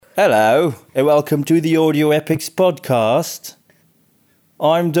Hello, and welcome to the Audio Epics podcast.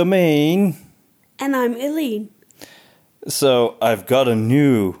 I'm Domain. And I'm Eileen. So, I've got a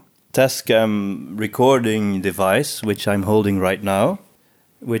new Tascam recording device, which I'm holding right now,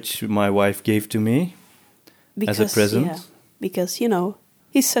 which my wife gave to me as a present. Yeah, because,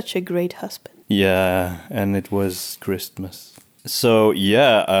 he's such a great husband. Yeah, and it was Christmas. So,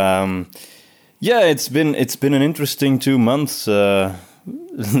 it's been an interesting 2 months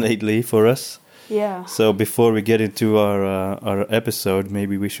lately for us. Yeah. So before we get into our episode,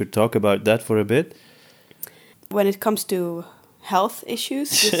 maybe we should talk about that for a bit. When it comes to health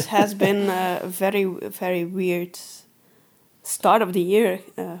issues, this has been a very, very weird start of the year.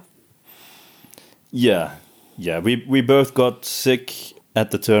 Yeah. We both got sick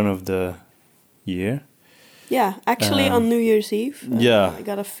at the turn of the year. Yeah, actually on New Year's Eve. I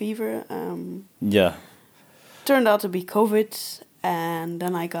got a fever. Turned out to be COVID. And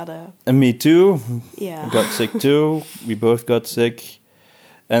then I got And me too. Yeah. I got sick too. We both got sick.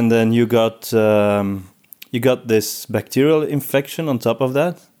 And then you got this bacterial infection on top of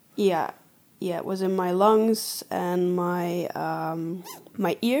that? Yeah. Yeah, it was in my lungs and my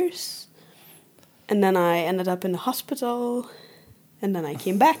ears. And then I ended up in the hospital. And then I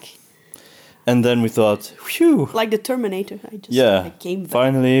came back. And then we thought, phew. Like the Terminator. I came back.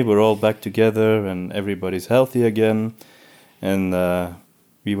 Finally, we're all back together and everybody's healthy again. And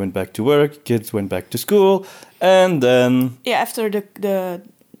we went back to work, kids went back to school, and then... Yeah, after the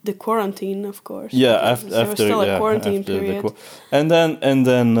quarantine, of course. Yeah, there was still a quarantine period. And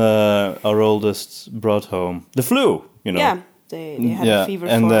then our oldest brought home the flu, Yeah, they had a fever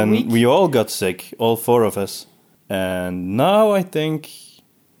for a week. And then we all got sick, all four of us. And now I think,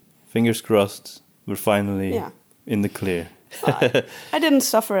 fingers crossed, we're finally in the clear. I didn't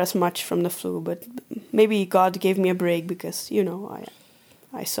suffer as much from the flu, but maybe God gave me a break because,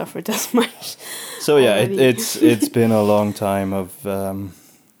 I suffered as much. So it's been a long time of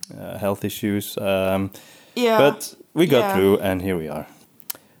health issues. But we got through and here we are.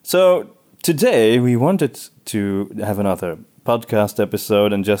 So today we wanted to have another podcast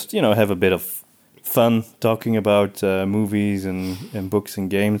episode and just, have a bit of fun talking about movies and books and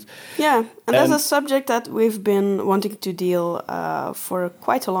games. Yeah, and that's a subject that we've been wanting to deal for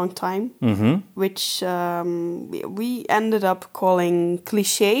quite a long time, which we ended up calling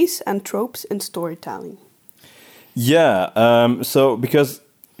clichés and tropes in storytelling. Yeah, so because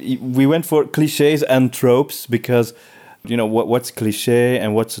we went for clichés and tropes because... what's cliché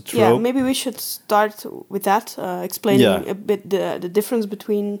and what's a trope? Yeah, maybe we should start with that, explaining a bit the difference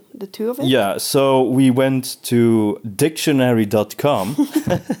between the two of it. Yeah, so we went to dictionary.com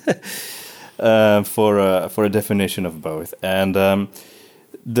for a definition of both. And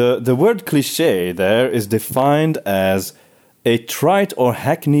the word cliché there is defined as a trite or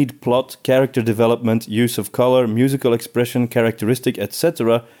hackneyed plot, character development, use of color, musical expression, characteristic,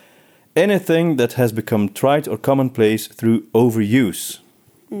 etc., anything that has become trite or commonplace through overuse.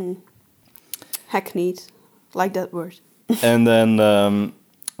 Hackneyed, like that word. And then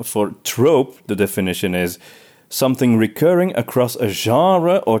for trope, the definition is something recurring across a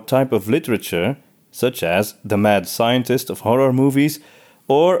genre or type of literature, such as the mad scientist of horror movies,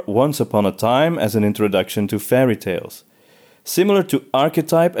 or Once Upon a Time as an introduction to fairy tales. Similar to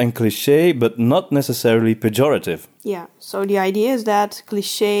archetype and cliché, but not necessarily pejorative. Yeah, so the idea is that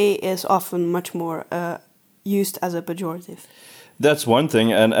cliché is often much more used as a pejorative. That's one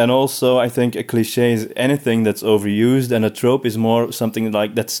thing, and also I think a cliché is anything that's overused, and a trope is more something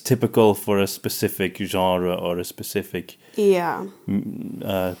like that's typical for a specific genre or a specific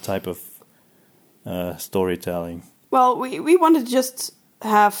type of storytelling. Well, we wanted to just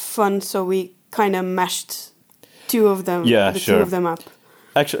have fun, so we kind of mashed two of them up.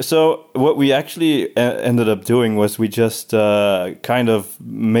 Actually, so what we actually ended up doing was we just kind of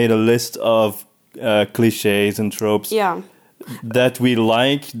made a list of clichés and tropes that we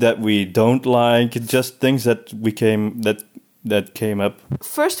like, that we don't like, just things that came up.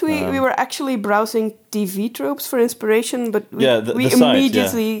 First, we were actually browsing TV tropes for inspiration, but we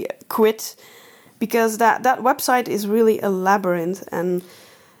immediately quit because that website is really a labyrinth and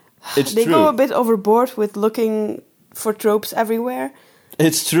they go a bit overboard with looking for tropes everywhere.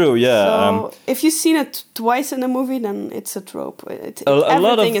 It's true, yeah. So if you've seen it twice in a movie, then it's a trope.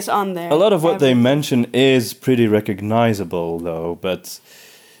 Everything is on there. A lot of what they mention is pretty recognizable, though. But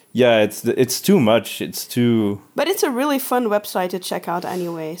yeah, it's too much. It's too. But it's a really fun website to check out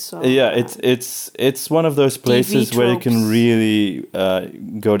anyway. So yeah, it's one of those places where you can really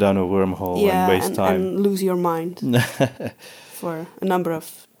go down a wormhole and waste time and lose your mind for a number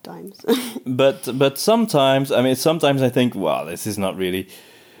of times. but sometimes I think, wow, this is not really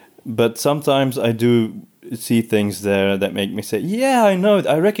But sometimes I do see things there that make me say, yeah, I know,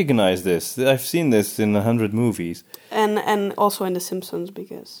 I recognize this. I've seen this in 100 movies. And also in The Simpsons,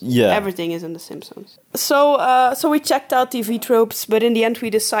 because everything is in The Simpsons. So we checked out TV tropes, but in the end we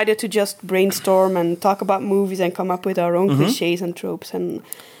decided to just brainstorm and talk about movies and come up with our own clichés and tropes. And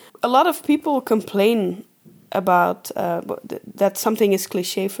a lot of people complain about that something is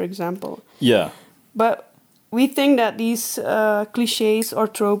cliché, for example. Yeah. But we think that these clichés or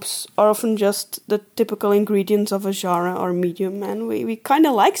tropes are often just the typical ingredients of a genre or medium, and we kind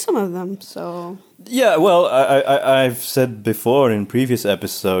of like some of them, so... Yeah, well, I've said before in previous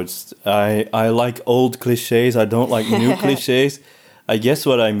episodes, I like old clichés, I don't like new clichés. I guess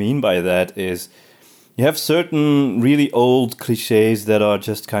what I mean by that is you have certain really old clichés that are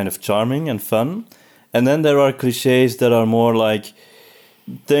just kind of charming and fun, and then there are clichés that are more like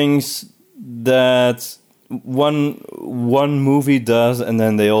things that one movie does, and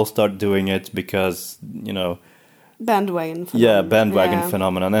then they all start doing it because, you know... Bandwagon phenomenon. Yeah, bandwagon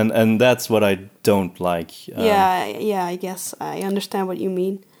phenomenon, and that's what I don't like. Yeah, I guess I understand what you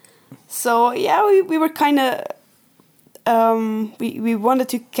mean. So, yeah, we were kind of... we wanted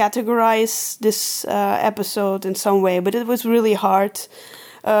to categorize this episode in some way, but it was really hard.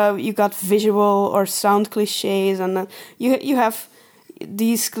 You got visual or sound clichés, and then you have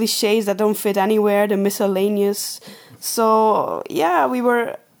these clichés that don't fit anywhere, the miscellaneous. So yeah, we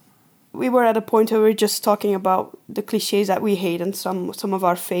were at a point where we were just talking about the clichés that we hate and some of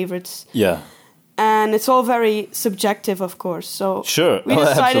our favorites. Yeah. And it's all very subjective, of course. So sure. We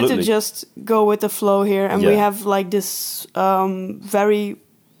decided to just go with the flow here, and we have like this very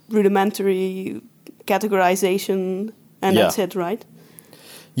rudimentary categorization, and that's it, right?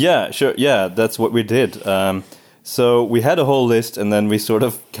 Yeah, sure. Yeah, that's what we did. So we had a whole list, and then we sort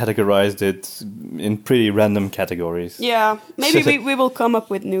of categorized it in pretty random categories. Yeah, maybe we will come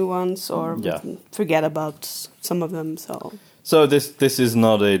up with new ones, or we can forget about some of them. So this is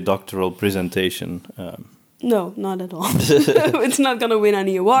not a doctoral presentation. No, not at all. It's not going to win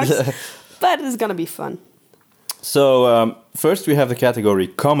any awards, but it's going to be fun. So first we have the category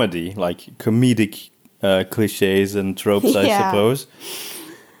comedy, like comedic clichés and tropes, I suppose.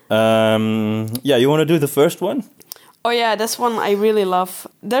 You want to do the first one? Oh yeah, this one I really love.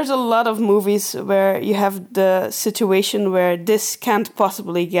 There's a lot of movies where you have the situation where this can't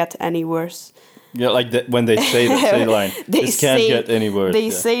possibly get any worse. Yeah, like when they say the line, this can't get any worse. They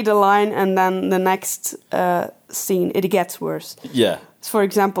say the line, and then the next scene, it gets worse. Yeah. For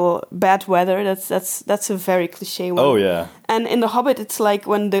example, bad weather. That's a very cliche one. Oh yeah. And in The Hobbit, it's like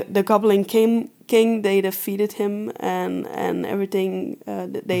when the Goblin King, they defeated him, and everything.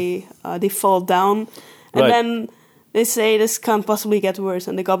 They fall down, and then they say this can't possibly get worse,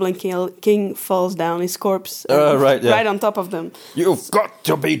 and the Goblin King falls down, his corpse, right on top of them. You've got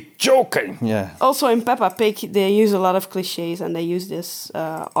to be joking. Yeah. Also in Peppa Pig, they use a lot of cliches, and they use this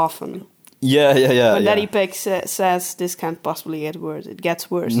often. Yeah. When Daddy Pig says this can't possibly get worse, it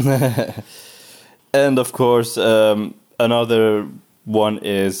gets worse. And of course, another one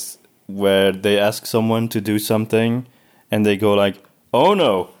is where they ask someone to do something, and they go like, "Oh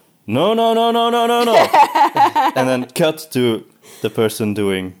no. No. And then cut to the person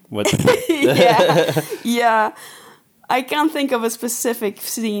doing what... Yeah. I can't think of a specific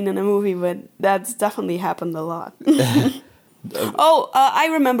scene in a movie, but that's definitely happened a lot. I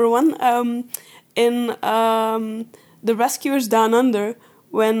remember one. In The Rescuers Down Under,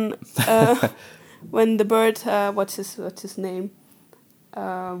 when the bird... what's his name?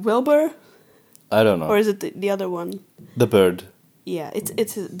 Wilbur? I don't know. Or is it the other one? The bird. Yeah,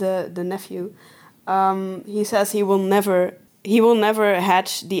 it's the nephew. He says he will never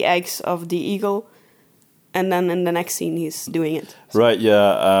hatch the eggs of the eagle, and then in the next scene he's doing it. So. Right.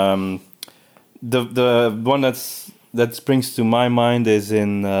 Yeah. The one that springs to my mind is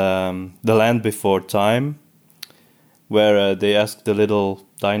in The Land Before Time, where they ask the little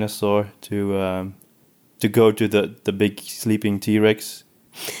dinosaur to go to the big sleeping T-Rex.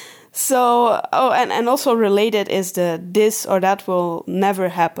 So, and also related is the this or that will never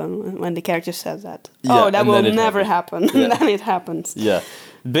happen when the character says that. Yeah, that will never happen. Yeah. And then it happens. Yeah.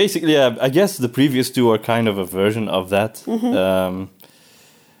 Basically, I guess the previous two are kind of a version of that. Mm-hmm.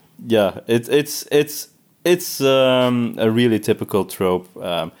 It's a really typical trope.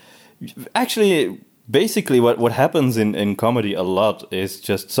 Actually, basically what happens in comedy a lot is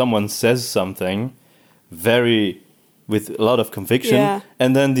just someone says something with a lot of conviction,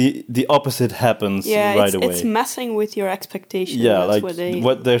 and then the opposite happens right away. It's messing with your expectations. Yeah,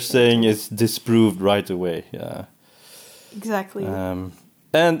 what they're saying is disproved right away. Yeah, exactly.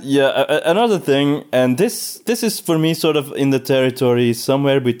 And another thing, and this is for me sort of in the territory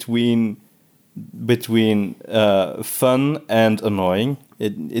somewhere between fun and annoying.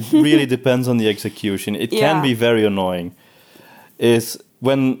 It really depends on the execution. It can be very annoying. Is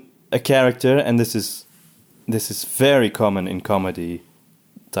when a character, and this is very common in comedy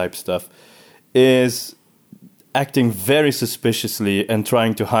type stuff, is acting very suspiciously and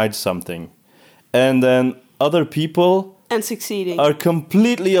trying to hide something, and then other people and succeeding are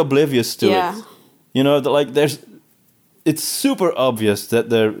completely oblivious to it. You know, it's super obvious that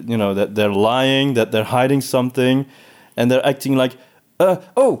they're lying, that they're hiding something, and they're acting like,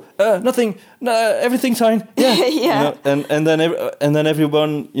 nothing, everything's fine. Yeah, yeah. You know, and then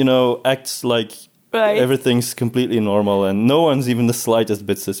everyone, acts like everything's completely normal, and no one's even the slightest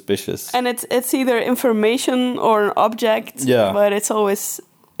bit suspicious. And it's either information or an object. Yeah, but it's always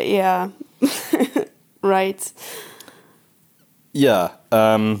right. Yeah.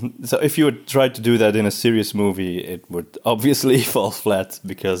 So if you would try to do that in a serious movie, it would obviously fall flat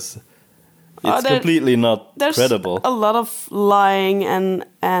because it's completely not credible. There's a lot of lying and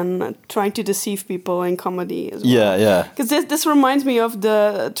trying to deceive people in comedy as well. Yeah. Because this reminds me of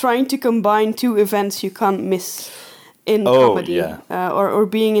the trying to combine two events you can't miss in comedy. Yeah. Or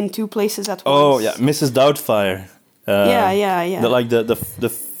being in two places at once. Oh, yeah. Mrs. Doubtfire. The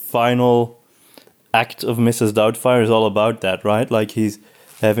final act of Mrs. Doubtfire is all about that, right? Like he's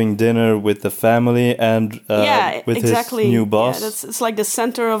having dinner with the family and with his new boss. Yeah, it's like the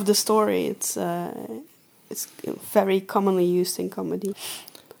center of the story. It's very commonly used in comedy.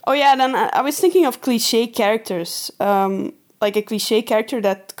 Oh yeah, then I was thinking of cliché characters. Like a cliché character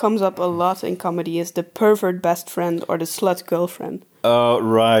that comes up a lot in comedy is the pervert best friend or the slut girlfriend. Oh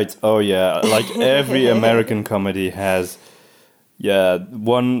right. Oh yeah. Like every American comedy has,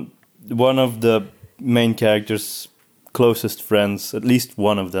 one of the main characters' closest friends, at least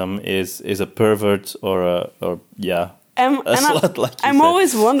one of them is a pervert or a slut. Like I'm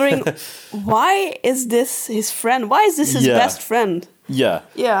always wondering, why is this his friend? Why is this his best friend? Yeah.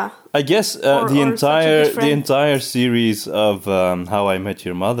 I guess the entire series of How I Met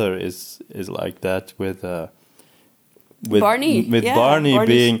Your Mother is like that with Barney. With Barney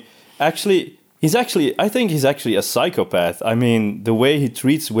being actually I think he's actually a psychopath. I mean, the way he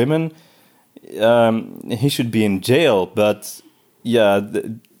treats women. He should be in jail, but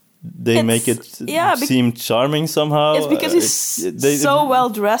they make it seem charming somehow. It's because he's so well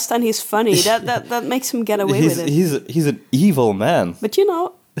dressed and he's funny that makes him get away with it. He's an evil man. But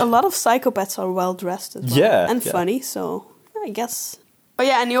a lot of psychopaths are well dressed as well and funny. So I guess. Oh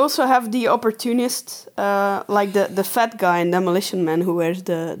yeah, and you also have the opportunist, like the fat guy in Demolition Man who wears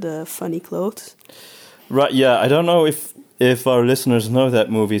the funny clothes. Right. Yeah, I don't know if our listeners know that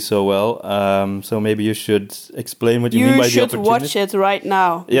movie so well, so maybe you should explain what you mean by the opportunist. You should watch it right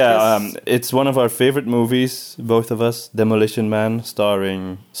now. Yeah, it's one of our favorite movies, both of us, Demolition Man,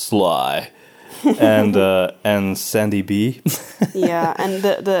 starring Sly and Sandy B. Yeah, and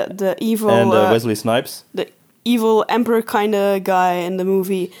the evil... And Wesley Snipes. The evil emperor kind of guy in the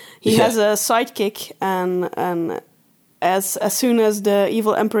movie. He has a sidekick, and as soon as the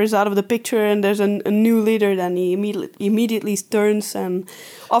evil emperor is out of the picture and there's a new leader, then he immediately turns and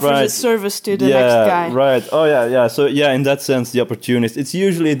offers his service to the next guy. Right. Oh yeah. So in that sense, the opportunist. It's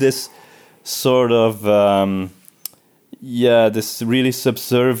usually this sort of this really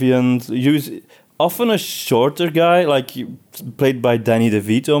subservient, often a shorter guy, like played by Danny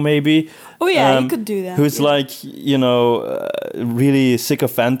DeVito, maybe. Oh yeah, he could do that. Who's like really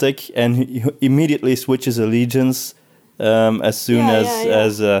sycophantic, and he immediately switches allegiance. As soon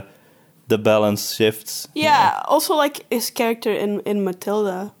as the balance shifts. Yeah, also like his character in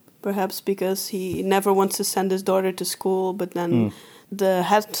Matilda, perhaps because he never wants to send his daughter to school, but then the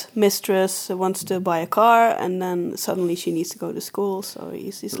headmistress wants to buy a car, and then suddenly she needs to go to school. So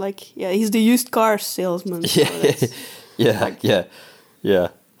he's like, he's the used car salesman. Yeah, so yeah.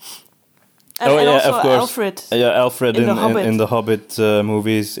 And also of course. Alfred. Yeah, Alfred in the Hobbit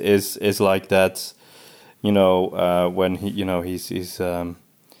movies is like that. When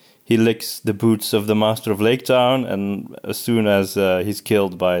he licks the boots of the Master of Lake Town, and as soon as he's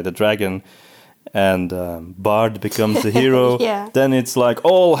killed by the dragon, and Bard becomes the hero, then it's like,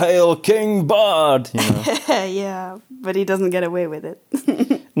 all hail King Bard! Yeah, but he doesn't get away with it.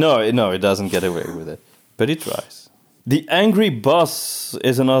 No, he doesn't get away with it, but he tries. The angry boss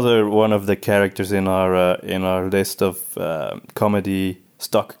is another one of the characters in our list of comedy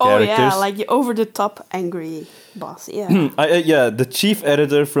stock characters. Oh yeah, like the over-the-top angry boss. Yeah. The chief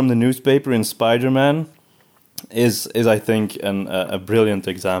editor from the newspaper in Spider-Man is I think a brilliant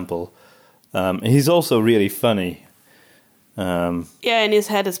example. He's also really funny. And his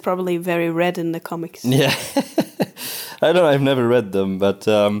head is probably very red in the comics. Yeah. I've never read them, but...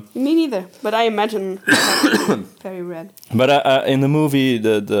 Me neither, but I imagine very red. But in the movie,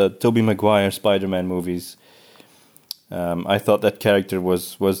 the Tobey Maguire Spider-Man movies, I thought that character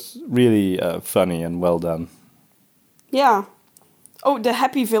was really funny and well done. Yeah. Oh, the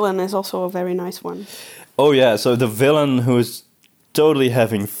happy villain is also a very nice one. Oh yeah, so the villain who's totally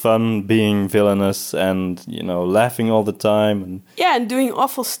having fun being villainous and, laughing all the time. And doing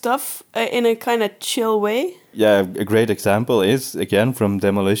awful stuff in a kind of chill way. Yeah, a great example is, again, from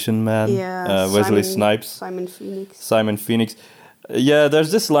Demolition Man. Yeah, Wesley Snipes. Simon Phoenix. Yeah,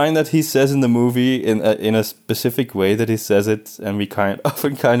 there's this line that he says in the movie in a specific way that he says it, and we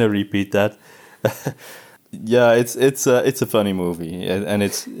often kind of repeat that. Yeah, it's a funny movie, and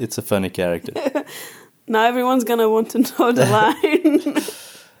it's a funny character. Now everyone's gonna want to know the line.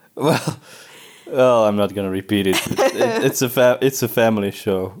 Well, I'm not gonna repeat it. It's a family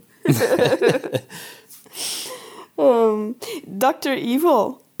show. Dr.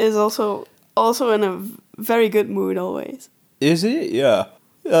 Evil is also in a very good mood always. Is he? Yeah.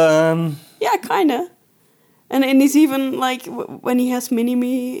 Yeah, kinda. And he's even like when he has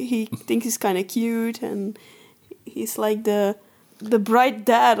Mini-Me, he thinks he's kind of cute, and he's like the bright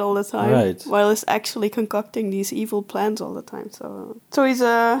dad all the time, right? While he's actually concocting these evil plans all the time. So he's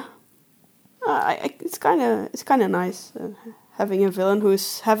it's kind of nice having a villain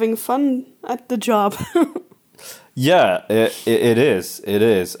who's having fun at the job. Yeah, it is. It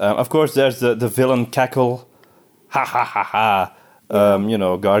is. Of course, there's the villain cackle, ha ha ha ha.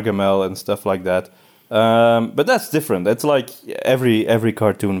 Gargamel and stuff like that. But that's different. It's like every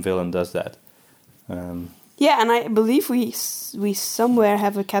cartoon villain does that. Yeah, and I believe we somewhere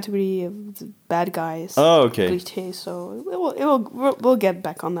have a category of the bad guys. Oh, okay. Cliché, so we'll get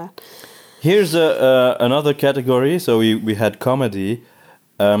back on that. Here's another category. So we had comedy,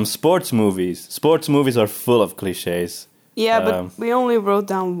 sports movies. Sports movies are full of cliches. Yeah, but we only wrote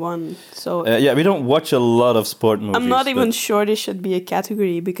down one. So we don't watch a lot of sport movies. I'm not even sure this should be a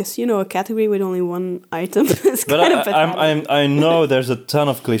category because a category with only one item is kind of pathetic. I know there's a ton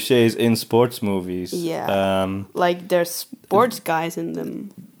of cliches in sports movies. Yeah, like there's sports guys in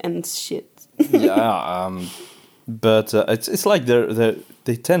them and shit. Yeah, but it's like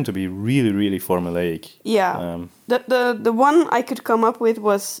they tend to be really really formulaic. Yeah, the one I could come up with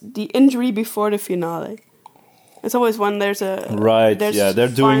was the injury before the finale. It's always when there's a... Right, they're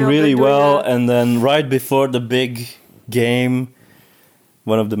doing really well, and then right before the big game,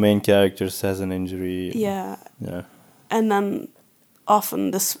 one of the main characters has an injury. Yeah. And then often,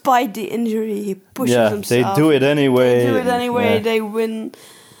 despite the injury, he pushes himself. They do it anyway. They win.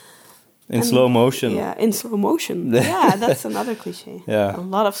 In slow motion. Yeah, in slow motion. Yeah, that's another cliche. Yeah. A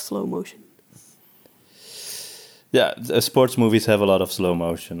lot of slow motion. Yeah, sports movies have a lot of slow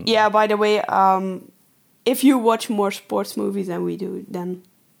motion. Yeah, by the way... if you watch more sports movies than we do, then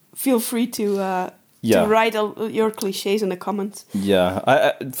feel free to write your cliches in the comments. Yeah,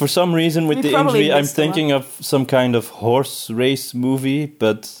 I for some reason with the injury, I'm thinking of some kind of horse race movie,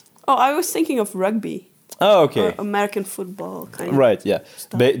 but... Oh, I was thinking of rugby. Oh, okay. Or American football kind of. Right, yeah.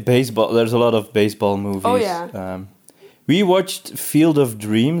 Baseball, there's a lot of baseball movies. Oh, yeah. We watched Field of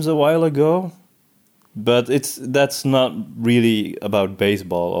Dreams a while ago, but that's not really about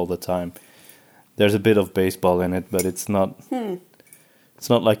baseball all the time. There's a bit of baseball in it, but it's not. It's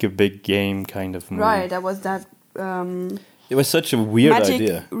not like a big game kind of movie. Right, that was that. It was such a weird magic,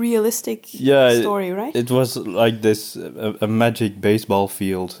 idea. Realistic story, right? It was like this a magic baseball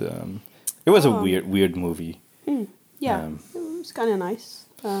field. It was a weird movie. Yeah, it was kind of nice,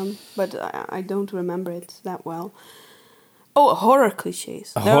 but I don't remember it that well. Oh, horror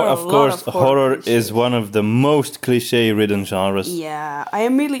cliches. Of course, horror is one of the most cliche-ridden genres. Yeah, I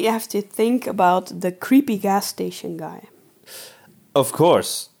immediately have to think about the creepy gas station guy. Of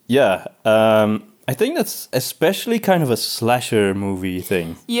course, yeah. I think that's especially kind of a slasher movie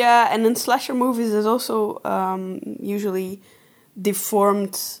thing. Yeah, and in slasher movies there's also usually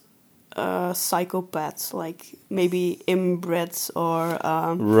deformed psychopaths, like maybe inbreds or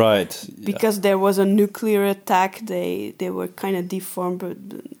right, because there was a nuclear attack, they were kind of deformed, but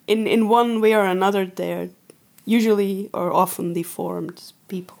in one way or another they're usually or often deformed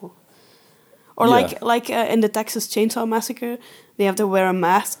people. Or like in the Texas Chainsaw Massacre, they have to wear a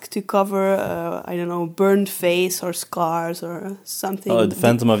mask to cover burned face or scars or something. Oh, the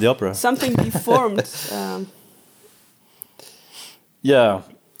Phantom of the Opera. Something deformed. Yeah.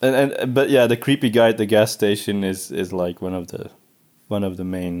 But the creepy guy at the gas station is like one of the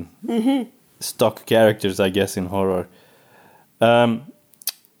main stock characters, I guess, in horror.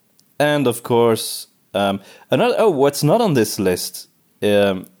 And of course, What's not on this list,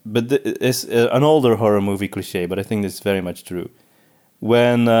 but it's an older horror movie cliché, but I think it's very much true.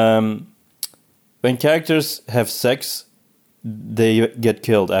 When characters have sex, they get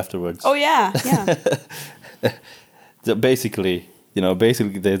killed afterwards. Oh yeah. So basically,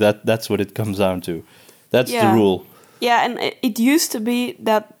 that's what it comes down to. That's the rule. Yeah, and it used to be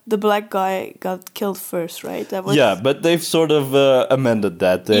that the black guy got killed first, right? That was... Yeah, but they've sort of amended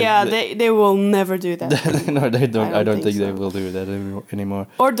that. They will never do that. No, they don't. I don't think they will do that anymore.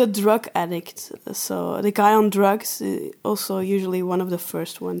 Or the drug addict. So the guy on drugs is also usually one of the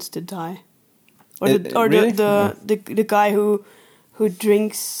first ones to die. Or the guy who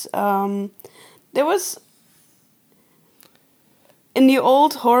drinks. There was in the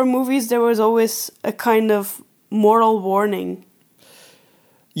old horror movies there was always a kind of moral warning.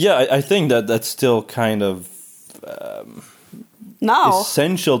 Yeah, I think that's still kind of now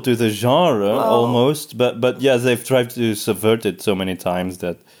essential to the genre almost, but yeah, they've tried to subvert it so many times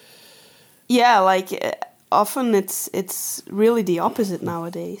that. Yeah, like often it's really the opposite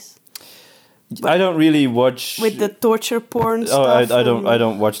nowadays. But I don't really watch with the torture porn stuff. I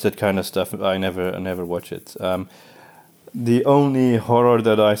don't watch that kind of stuff. I never watch it. The only horror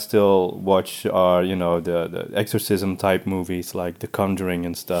that I still watch are, the exorcism type movies like The Conjuring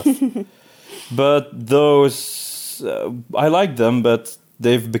and stuff. But those, I like them, but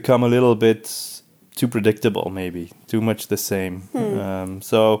they've become a little bit too predictable, maybe. Too much the same.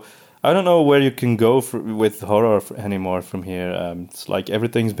 So I don't know where you can go with horror anymore from here. It's like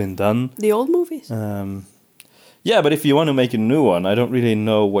everything's been done. The old movies? Yeah, but if you want to make a new one, I don't really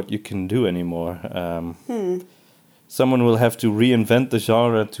know what you can do anymore. Someone will have to reinvent the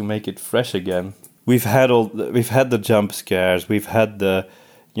genre to make it fresh again. We've had the jump scares. We've had the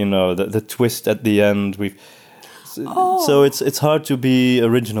twist at the end. So it's hard to be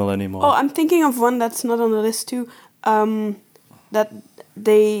original anymore. Oh, I'm thinking of one that's not on the list too. That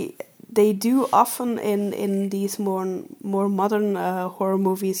they do often in these more modern horror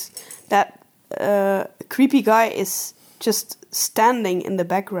movies. That creepy guy is just standing in the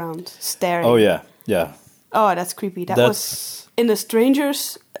background staring. Oh yeah. Oh, that's creepy. That was in The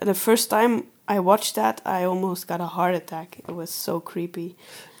Strangers. The first time I watched that, I almost got a heart attack. It was so creepy.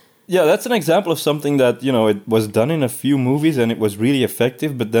 Yeah, that's an example of something that, it was done in a few movies and it was really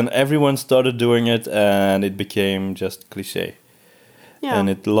effective, but then everyone started doing it and it became just cliché. Yeah. And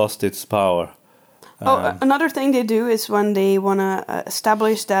it lost its power. Another thing they do is when they want to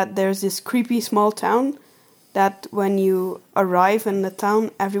establish that there's this creepy small town, that when you arrive in the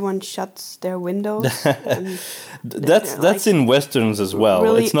town, everyone shuts their windows. And that's in westerns as well.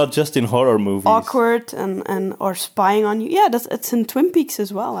 Really it's not just in horror movies. Awkward and or spying on you. Yeah, it's in Twin Peaks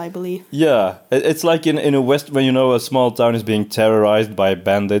as well, I believe. Yeah, it's like in a west when a small town is being terrorized by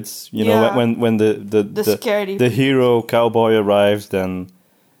bandits. When the hero cowboy arrives, then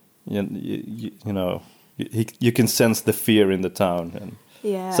you can sense the fear in the town and.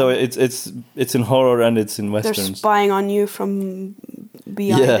 Yeah. So it's in horror and it's in westerns. They're spying on you from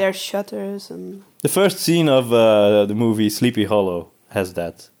behind their shutters and. The first scene of the movie Sleepy Hollow has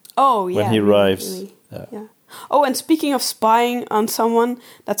that. Oh yeah. When he arrives. Really. Yeah. Oh, and speaking of spying on someone,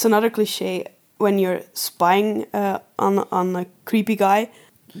 that's another cliché. When you're spying on a creepy guy,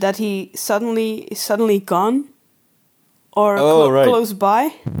 that he is suddenly gone, or close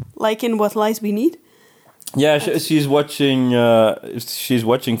by, like in What Lies Beneath. Yeah, she's watching. She's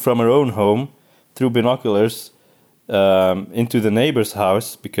watching from her own home through binoculars into the neighbor's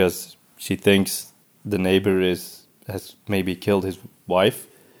house because she thinks the neighbor has maybe killed his wife.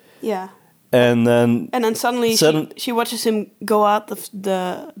 Yeah. And then suddenly she watches him go out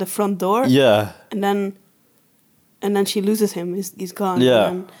the front door. Yeah. And then she loses him. He's gone. Yeah.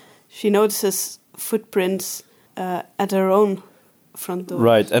 And she notices footprints at her own front door.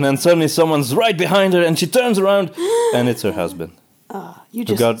 Right, and then suddenly someone's right behind her and she turns around and it's her husband. You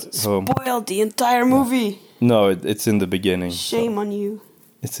just spoiled the entire movie. No, it's in the beginning. Shame on you.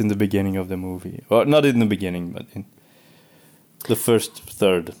 It's in the beginning of the movie. Or not in the beginning, but in the first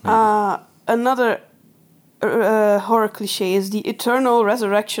third. Another horror cliché is the eternal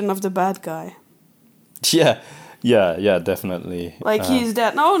resurrection of the bad guy. Yeah, definitely. Like he's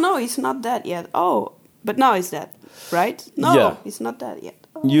dead. No, he's not dead yet. Oh, but now he's dead. Right? No, he's not dead yet.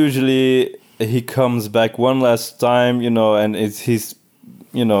 Oh. Usually he comes back one last time, and he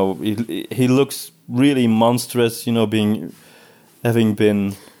looks really monstrous, having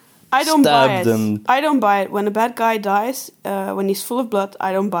been stabbed. I don't buy it. When a bad guy dies, when he's full of blood,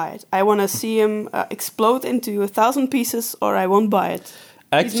 I don't buy it. I want to see him explode into 1,000 pieces, or I won't buy it.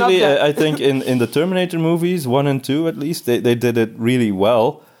 Actually, I think in the Terminator movies, 1 and 2 at least, they did it really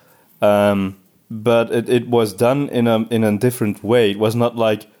well. but it was done in a different way. It was not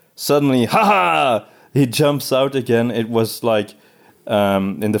like suddenly, ha! He jumps out again. It was like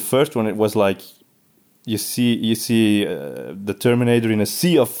in the first one, it was like you see the Terminator in a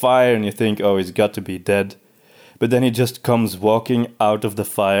sea of fire, and you think, oh, he's got to be dead. But then he just comes walking out of the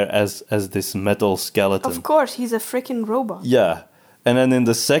fire as this metal skeleton. Of course, he's a freaking robot. Yeah, and then in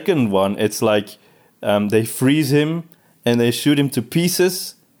the second one, it's like they freeze him and they shoot him to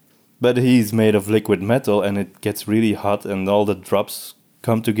pieces. But he's made of liquid metal, and it gets really hot, and all the drops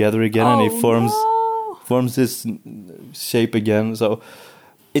come together again, and he forms this shape again. So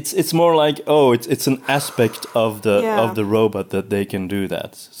it's more like it's an aspect of the robot that they can do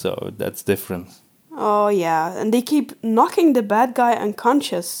that. So that's different. Oh yeah, and they keep knocking the bad guy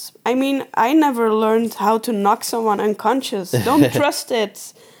unconscious. I mean, I never learned how to knock someone unconscious. Don't trust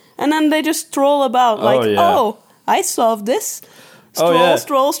it. And then they just stroll about I solved this.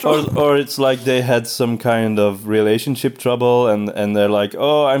 Stroll. Or it's like they had some kind of relationship trouble, and they're like,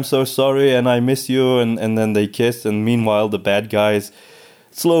 oh, I'm so sorry, and I miss you, and then they kiss, and meanwhile the bad guy is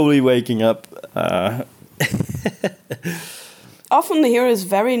slowly waking up. Often the hero is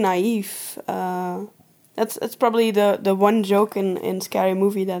very naive. That's probably the one joke in Scary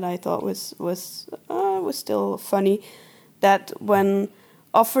Movie that I thought was still funny. That when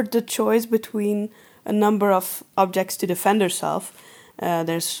offered the choice between a number of objects to defend herself.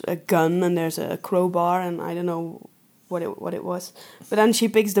 There's a gun and there's a crowbar and I don't know what it was. But then she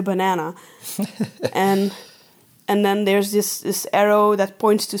picks the banana, and then there's this arrow that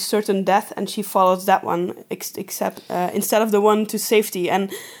points to certain death, and she follows that one except instead of the one to safety.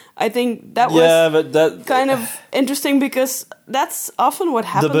 And I think that was kind of interesting because that's often what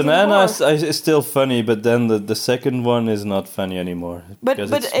happens. The banana is still funny, but then the second one is not funny anymore. But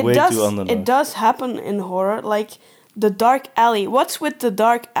it does happen in horror, like the dark alley. What's with the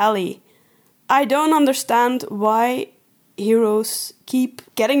dark alley? I don't understand why heroes keep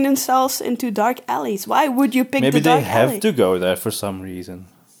getting themselves into dark alleys. Why would you pick the dark alley? Maybe they have to go there for some reason.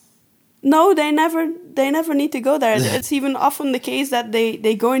 No, they never need to go there. It's even often the case that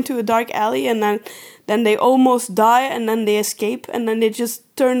they go into a dark alley and then they almost die and then they escape and then they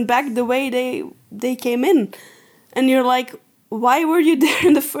just turn back the way they came in. And you're like, why were you there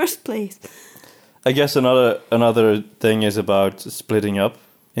in the first place? I guess another thing is about splitting up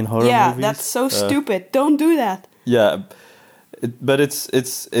in horror movies. Yeah, that's so stupid. Don't do that. Yeah, but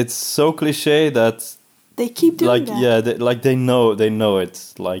it's so cliche that they keep doing that. Yeah, they know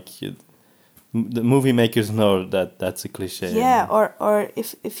it. Like the movie makers know that that's a cliche. Yeah, or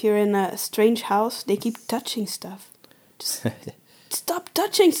if you're in a strange house, they keep touching stuff. Just stop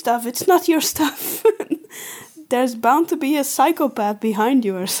touching stuff. It's not your stuff. There's bound to be a psychopath behind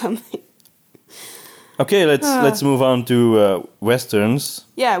you or something. Okay, let's move on to westerns.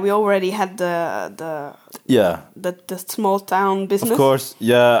 Yeah, we already had the small town business. Of course,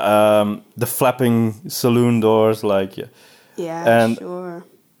 yeah. The flapping saloon doors, like sure.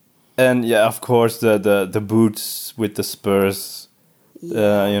 And yeah, of course, the boots with the spurs.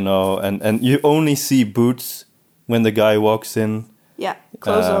 And you only see boots when the guy walks in. Yeah,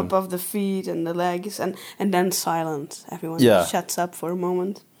 close up of the feet and the legs, and then silence. Everyone shuts up for a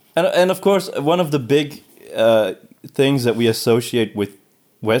moment. And of course, one of the big things that we associate with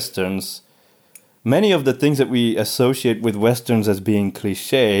westerns, many of the things that we associate with westerns as being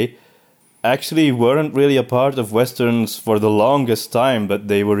cliché, actually weren't really a part of westerns for the longest time, but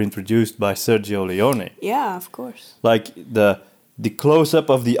they were introduced by Sergio Leone. Yeah, of course. Like the close-up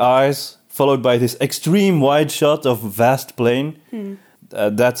of the eyes, followed by this extreme wide shot of vast plain.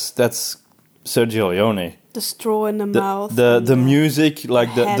 That's Sergio Leone. The straw in the mouth. The music,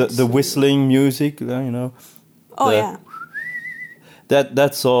 like the whistling music,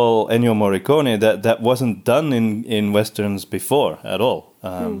 That's all Ennio Morricone. That wasn't done in westerns before at all.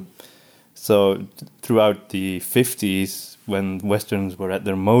 So throughout the 50s, when westerns were at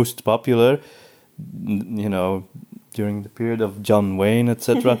their most popular, during the period of John Wayne,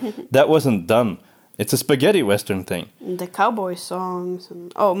 etc., that wasn't done. It's a spaghetti western thing. The cowboy songs.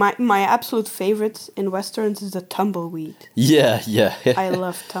 My absolute favorite in westerns is the tumbleweed. Yeah. I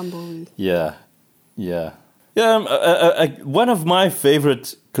love tumbleweed. Yeah. One of my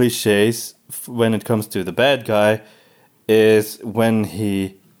favorite cliches when it comes to the bad guy is when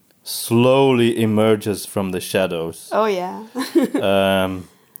he slowly emerges from the shadows. Oh, yeah.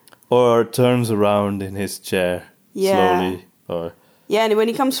 Or turns around in his chair slowly. Yeah, and when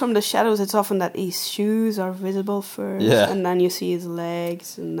he comes from the shadows, it's often that his shoes are visible first, and then you see his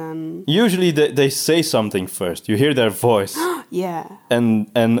legs, and then... Usually they say something first. You hear their voice. Yeah. And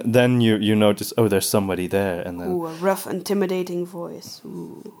then you notice, there's somebody there, and then... Ooh, a rough, intimidating voice.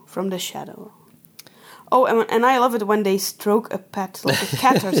 Ooh, from the shadow. Oh, and I love it when they stroke a pet, like a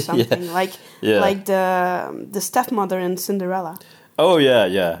cat or something, like the stepmother in Cinderella. Oh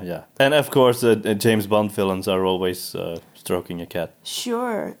yeah. And of course, James Bond villains are always stroking a cat.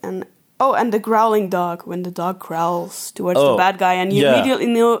 Sure, and the growling dog, when the dog growls towards the bad guy, and you immediately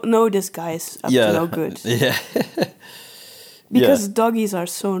know this guy is up to no good. Yeah. Because doggies are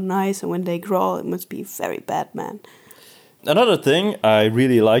so nice, and when they growl, it must be very bad, man. Another thing I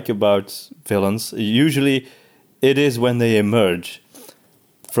really like about villains, usually it is when they emerge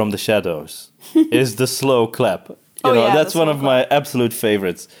from the shadows, is the slow clap. That's one of my absolute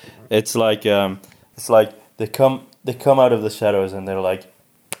favorites. It's like they come out of the shadows and they're like,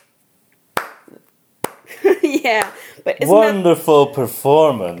 yeah, but wonderful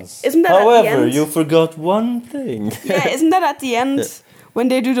performance. Isn't that However, at the end? you forgot one thing. Yeah, isn't that at the end when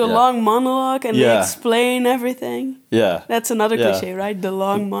they do the long monologue and they explain everything? Yeah, that's another cliche, right? The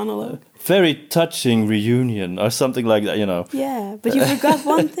long monologue. Very touching reunion or something like that, Yeah, but you forgot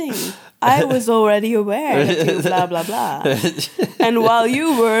one thing. I was already aware that you blah blah blah, and while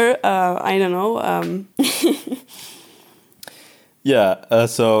you were, I don't know.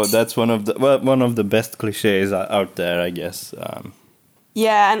 So that's one of the best cliches out there, I guess.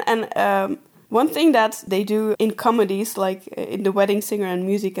 And one thing that they do in comedies, like in The Wedding Singer and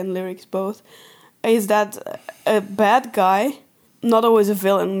Music and Lyrics both, is that a bad guy, not always a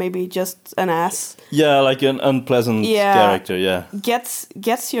villain, maybe just an ass. Yeah, like an unpleasant character,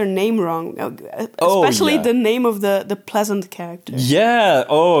 gets your name wrong. Especially the name of the pleasant character. Yeah,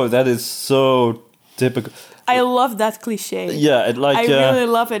 that is so typical. I love that cliche. Yeah, I really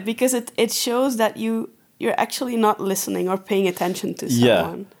love it because it shows that you're actually not listening or paying attention to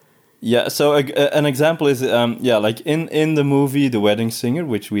someone. Yeah, so an example is, like in the movie The Wedding Singer,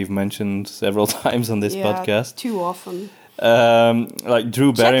 which we've mentioned several times on this podcast. Too often. Like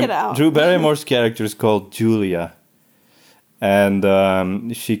Drew Barrymore's character is called Julia. And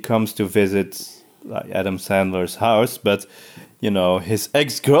she comes to visit Adam Sandler's house, but, his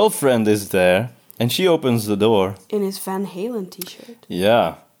ex-girlfriend is there. And she opens the door. In his Van Halen t-shirt.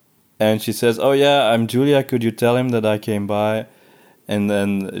 Yeah. And she says, "Oh yeah, I'm Julia. Could you tell him that I came by?" And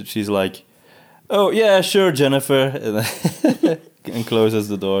then she's like, "Oh yeah, sure, Jennifer." And closes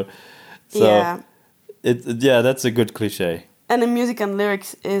the door. So that's a good cliche. And in Music and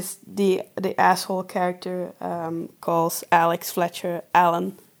Lyrics is the asshole character calls Alex Fletcher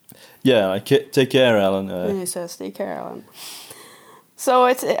Alan. Yeah, take care, Alan. And he says, "Take care, Alan." So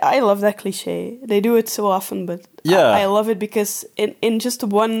I love that cliche. They do it so often, but I love it because in just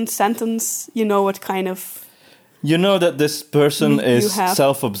one sentence, you know what kind of... You know that this person is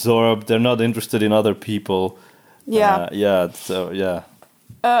self-absorbed. They're not interested in other people. Yeah.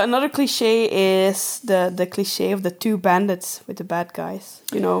 Another cliche is the cliche of the two bandits with the bad guys,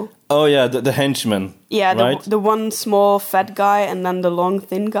 Oh yeah, the henchmen. Yeah, right? the one small fat guy and then the long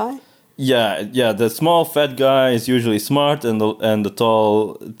thin guy. Yeah. The small fat guy is usually smart, and the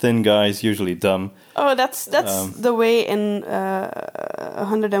tall thin guy is usually dumb. Oh, that's the way in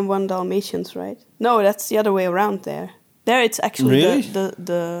 101 Dalmatians, right? No, that's the other way around. There it's actually really?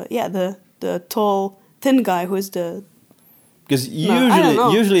 the tall thin guy who is the. Because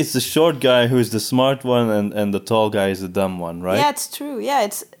usually it's the short guy who is the smart one, and the tall guy is the dumb one, right? Yeah, it's true. Yeah,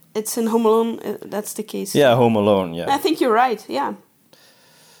 it's in Home Alone. That's the case. Yeah, Home Alone. Yeah, I think you're right. Yeah.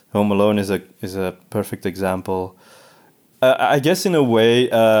 Home Alone is a perfect example. I guess in a way,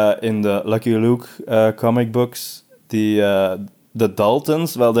 in the Lucky Luke comic books, the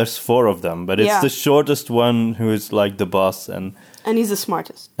Daltons. Well, there's 4 of them, but it's the shortest one who is like the boss, and he's the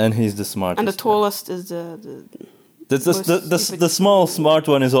smartest. And he's the smartest. And the tallest is the small smart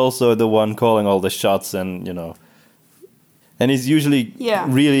one is also the one calling all the shots, and and he's usually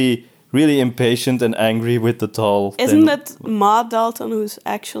really. Really impatient and angry with the tall... Isn't it Ma Dalton who's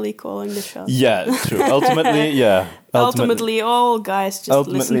actually calling the shots? Yeah, true. Ultimately, yeah. Ultimately, all guys just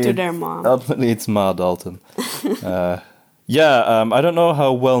listen to their mom. Ultimately, it's Ma Dalton. I don't know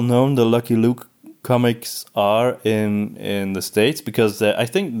how well known the Lucky Luke comics are in the States, because I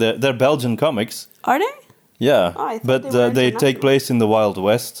think they're Belgian comics. Are they? Yeah, but they take place in the Wild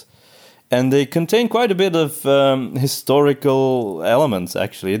West. And they contain quite a bit of historical elements,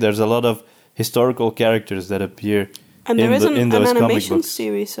 actually. There's a lot of historical characters that appear in those comic books. And there is an animation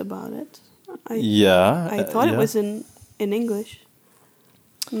series about it. I thought it was in English.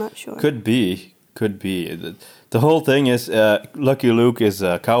 I'm not sure. Could be. The whole thing is Lucky Luke is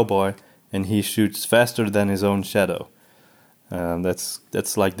a cowboy, and he shoots faster than his own shadow.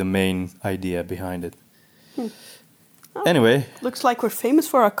 That's like the main idea behind it. Oh, anyway. Looks like we're famous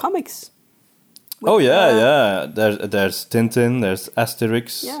for our comics. Yeah. There's Tintin, there's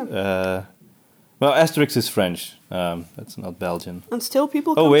Asterix. Yeah. Well, Asterix is French. That's not Belgian. And still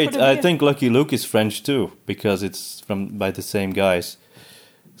people. Oh wait, I think Lucky Luke is French too because it's by the same guys.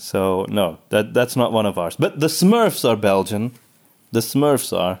 So no, that's not one of ours. But the Smurfs are Belgian. The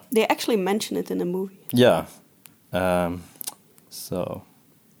Smurfs are. They actually mention it in the movie. Yeah. So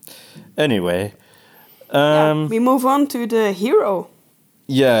anyway, we move on to the hero.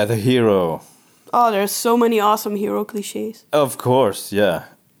 Yeah, the hero. Oh, there's so many awesome hero cliches. Of course, yeah.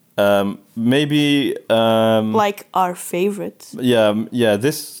 Maybe like our favorites. Yeah.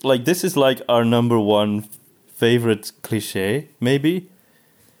 This is like our number one favorite cliche. Maybe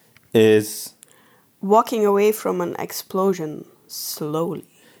is walking away from an explosion slowly.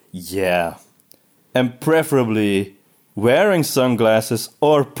 Yeah, and preferably wearing sunglasses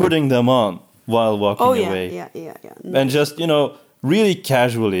or putting them on while walking away. Yeah. And just really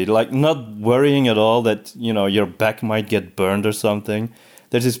casually, like not worrying at all that your back might get burned or something.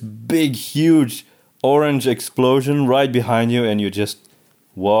 There's this big, huge orange explosion right behind you, and you just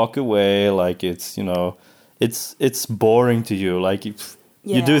walk away like it's it's boring to you. Like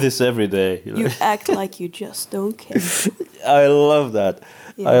you do this every day. You act like you just don't care. I love that.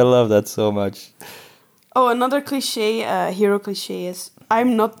 Yeah. I love that so much. Oh, another cliche, hero cliche is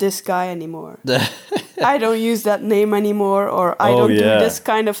I'm not this guy anymore. I don't use that name anymore, or I don't do this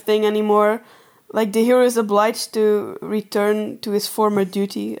kind of thing anymore. Like the hero is obliged to return to his former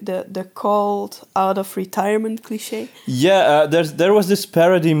duty, the called out of retirement cliche. Yeah, there was this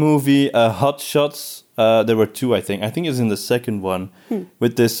parody movie, Hot Shots. There were two, I think. I think it's in the second one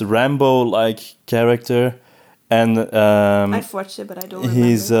with this Rambo-like character, and I've watched it, but I don't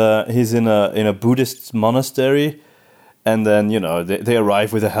remember. He's in a Buddhist monastery. And then, they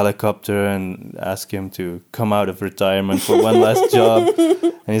arrive with a helicopter and ask him to come out of retirement for one last job.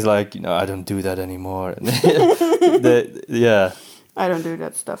 And he's like, I don't do that anymore. Yeah. I don't do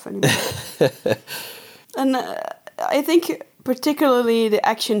that stuff anymore. And I think particularly the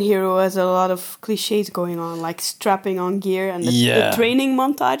action hero has a lot of cliches going on, like strapping on gear and the training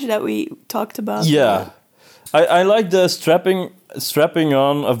montage that we talked about. Yeah. I like the strapping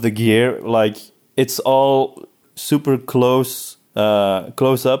on of the gear. Like, it's all super close-ups,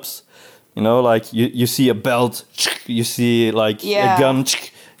 like you see a belt, you see like a gun,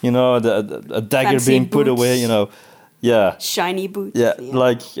 a dagger fancy being put boots. Away, shiny boots. Yeah,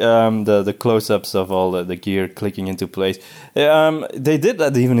 like the close-ups of all the gear clicking into place. They did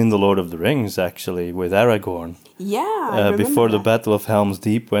that even in the Lord of the Rings, actually, with Aragorn. Yeah, before the Battle of Helm's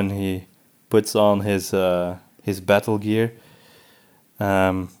Deep, when he puts on his battle gear.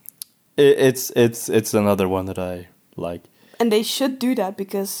 It's another one that I like. And they should do that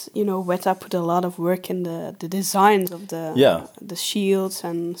because, Weta put a lot of work in the designs of the shields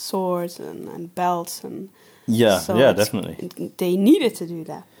and swords and belts. And definitely. They needed to do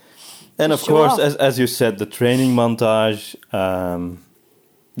that. And of course, as you said, the training montage,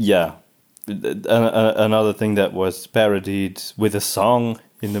 another thing that was parodied with a song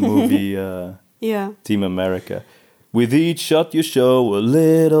in the movie Team America. With each shot you show a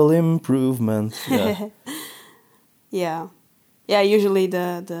little improvement. Yeah. Usually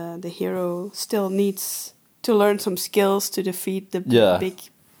the hero still needs to learn some skills to defeat the big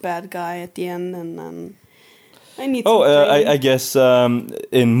bad guy at the end, and I need. I guess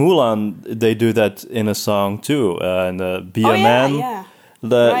in Mulan they do that in a song too. And Be a Man. Yeah.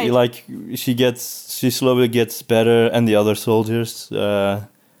 Like she slowly gets better, and the other soldiers.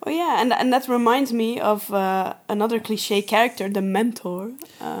 And that reminds me of another cliche character, the mentor.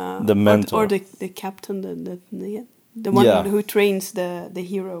 The mentor. Or the captain, the one who trains the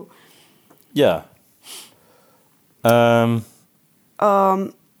hero. Yeah.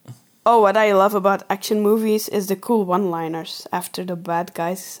 What I love about action movies is the cool one-liners after the bad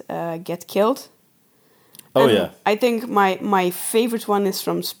guys get killed. I think my favorite one is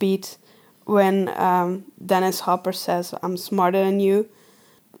from Speed, when Dennis Hopper says, "I'm smarter than you."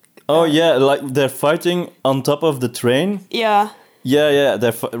 Like they're fighting on top of the train. Yeah. Yeah.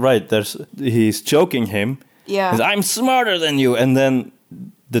 They're he's choking him. Yeah. I'm smarter than you, and then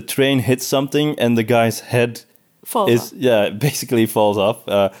the train hits something, and the guy's head basically falls off.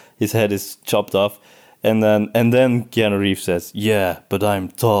 His head is chopped off, and then Keanu Reeves says, "Yeah, but I'm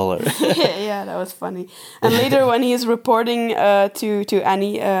taller." Yeah, that was funny. And later, when he is reporting to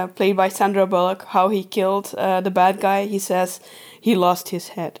Annie, played by Sandra Bullock, how he killed the bad guy, he says he lost his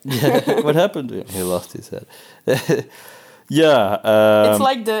head. What happened to him? He lost his head. It's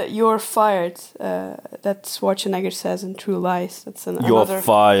like the "you're fired" that Schwarzenegger says in True Lies. That's another "you're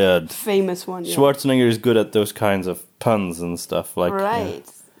fired" famous one. Yeah. Schwarzenegger is good at those kinds of puns and stuff. Right.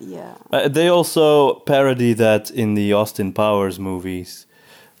 Yeah. They also parody that in the Austin Powers movies.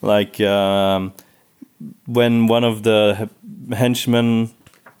 Like when one of the henchmen,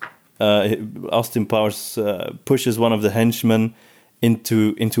 Austin Powers, pushes one of the henchmen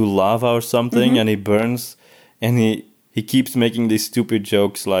into lava or something, and he burns, and he keeps making these stupid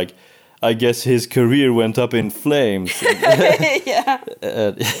jokes like, I guess his career went up in flames. Yeah.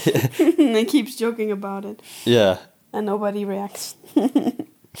 And he keeps joking about it. Yeah. And nobody reacts.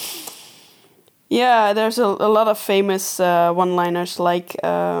 Yeah, there's a lot of famous one-liners, like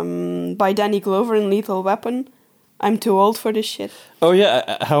by Danny Glover in Lethal Weapon. I'm too old for this shit. Oh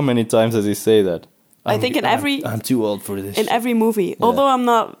yeah, how many times does he say that? I think in every... I'm too old for this. In every movie. Yeah. Although I'm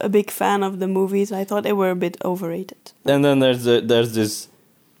not a big fan of the movies, I thought they were a bit overrated. And then there's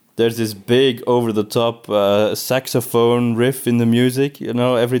this big over-the-top saxophone riff in the music,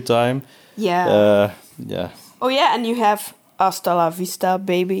 every time. Yeah. Yeah. Oh yeah, and you have Hasta la Vista,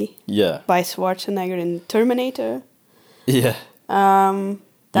 Baby. Yeah. By Schwarzenegger in Terminator. Yeah.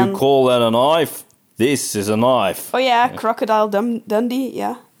 You call that a knife? This is a knife. Oh yeah, Crocodile Dundee,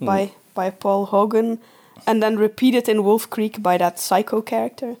 yeah, by Paul Hogan, and then repeated in Wolf Creek by that Psycho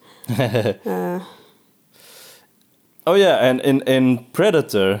character. Oh yeah, and in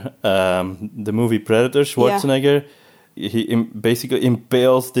Predator, the movie Predator, Schwarzenegger, he basically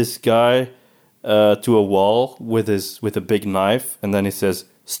impales this guy to a wall with a big knife, and then he says,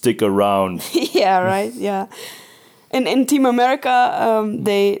 "Stick around." Yeah, right. Yeah. In Team America,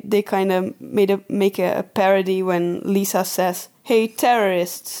 they kind of make a parody when Lisa says, "Hey,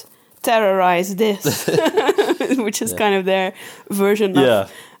 terrorists, terrorize this," which is kind of their version of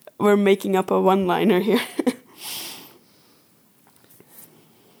we're making up a one-liner here.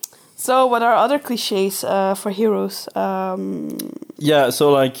 So, what are other cliches for heroes? Yeah, so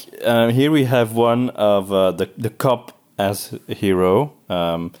like here we have one of the cop as a hero.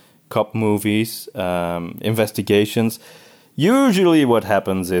 Cop movies, investigations. Usually what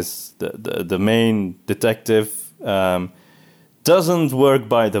happens is the main detective doesn't work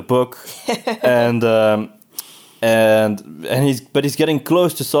by the book, and he's getting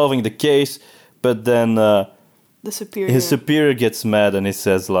close to solving the case, but then his superior gets mad and he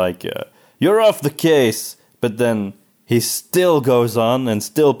says like, "You're off the case," but then he still goes on and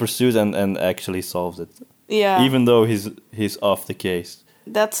still pursues and actually solves it. Yeah, even though he's off the case.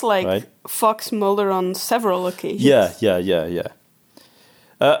 That's like right? Fox Mulder on several occasions. Yeah.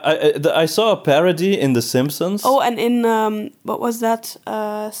 I saw a parody in The Simpsons. Oh, and in, what was that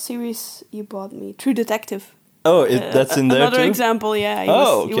series you bought me? True Detective. Oh, that's in there too? Another example, yeah.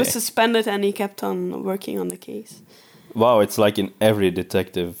 He was suspended and he kept on working on the case. Wow, it's like in every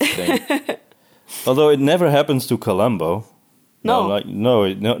detective thing. Although it never happens to Columbo. No.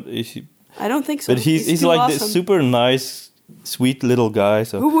 I don't think so. But he's like awesome. This super nice, sweet little guy.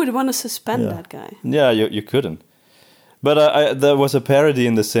 So who would want to suspend that guy? Yeah, you couldn't. But there was a parody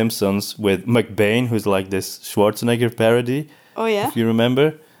in The Simpsons with McBain, who's like this Schwarzenegger parody. Oh yeah, if you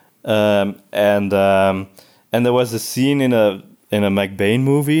remember. And there was a scene in a McBain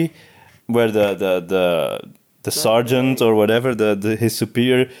movie where the sergeant or whatever, his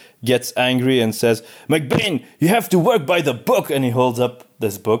superior gets angry and says, "McBain, you have to work by the book," and he holds up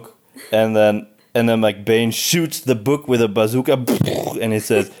this book, and then McBain shoots the book with a bazooka, and he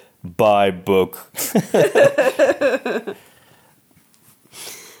says, "Buy book."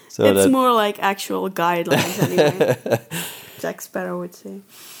 So it's more like actual guidelines anyway. Jack Sparrow would say.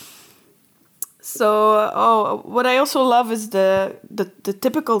 So, what I also love is the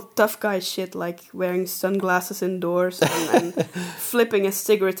typical tough guy shit, like wearing sunglasses indoors and flipping a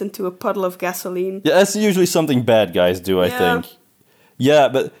cigarette into a puddle of gasoline. Yeah, that's usually something bad guys do, I think. Yeah,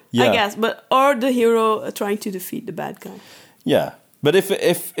 but yeah, I guess, or the hero trying to defeat the bad guy. Yeah, but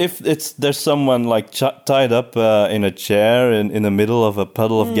if there's someone like tied up in a chair in the middle of a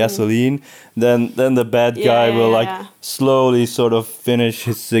puddle of gasoline, then the bad guy will slowly sort of finish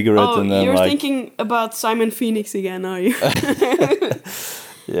his cigarette and then you're thinking about Simon Phoenix again, are you?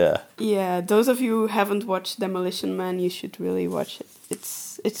 Yeah. Yeah, those of you who haven't watched Demolition Man, you should really watch it.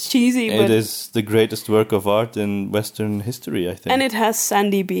 It's cheesy, but it is the greatest work of art in Western history, I think. And it has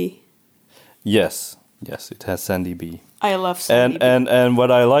Sandy B. Yes, it has Sandy B. I love Sandy B. And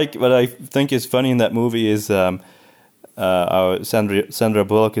what I think is funny in that movie is Sandra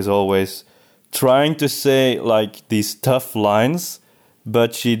Bullock is always trying to say like these tough lines,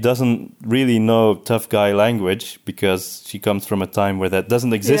 but she doesn't really know tough guy language because she comes from a time where that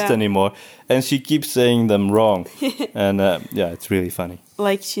doesn't exist anymore, and she keeps saying them wrong. And it's really funny.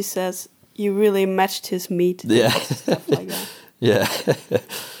 Like she says, "You really matched his meat." Yeah, stuff like that. Yeah.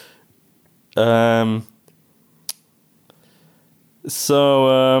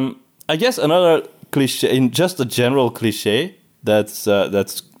 So I guess another cliche, just a general cliche that's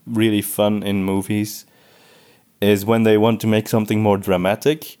really fun in movies, is when they want to make something more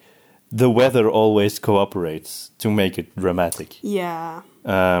dramatic, the weather always cooperates to make it dramatic. Yeah.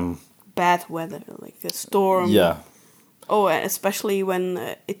 Bad weather, like a storm. Yeah. Oh, especially when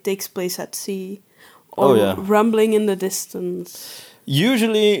it takes place at sea. Or rumbling in the distance.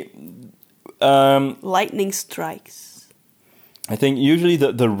 Usually... lightning strikes. I think usually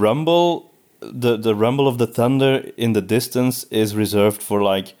the rumble... The rumble of the thunder in the distance is reserved for,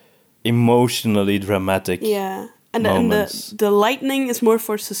 like, emotionally dramatic moments. And the lightning is more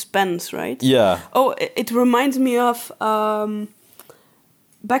for suspense, right? Yeah. Oh, it reminds me of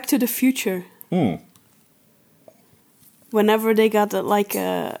Back to the Future. Whenever they got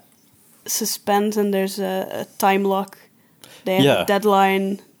a suspense and there's a time lock, they have a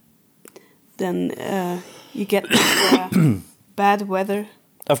deadline, then you get bad weather.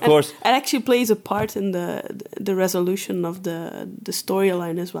 Of course. It actually plays a part in the resolution of the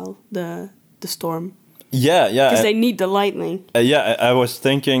storyline as well, the storm. Yeah. Because they need the lightning. I was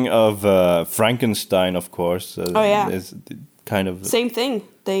thinking of Frankenstein, of course. Is kind of same thing.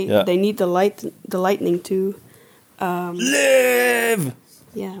 They need the lightning to live.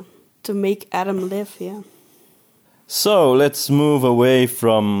 Yeah, to make Adam live. Yeah. So let's move away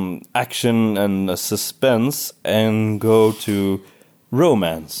from action and suspense and go to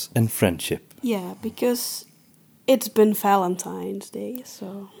romance and friendship. Yeah, because it's been Valentine's Day,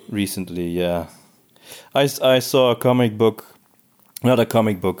 so... Recently, yeah. I saw a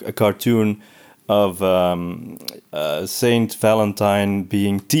cartoon of Saint Valentine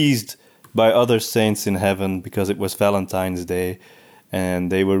being teased by other saints in heaven because it was Valentine's Day,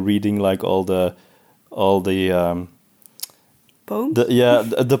 and they were reading like all the poems?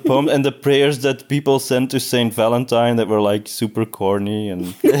 The poem and the prayers that people sent to Saint Valentine that were like super corny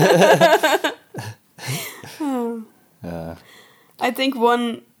and. I think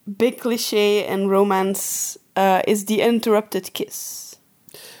one big cliche in romance is the interrupted kiss.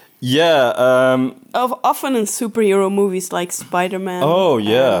 Yeah. Often in superhero movies like Spider-Man. Oh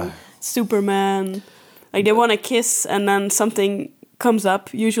yeah. Superman, like they want to kiss and then something comes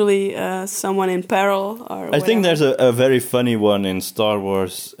up, usually someone in peril or whatever. I think there's a very funny one in Star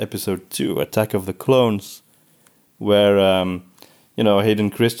Wars Episode 2, Attack of the Clones, where Hayden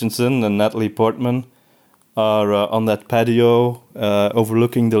Christensen and Natalie Portman are on that patio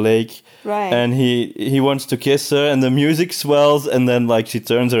overlooking the lake, right? And he wants to kiss her, and the music swells, and then like she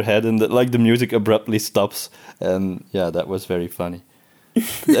turns her head, and the music abruptly stops, and that was very funny.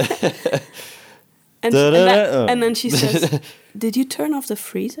 And then she says, "Did you turn off the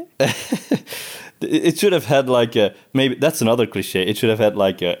freezer?" It should have had like maybe that's another cliche. It should have had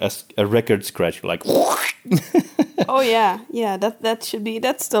like a record scratch, like. Oh yeah. That should be.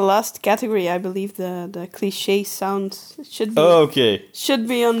 That's the last category, I believe. The cliche sounds should be. Oh, okay. Should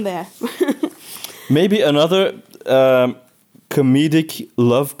be on there. Maybe another comedic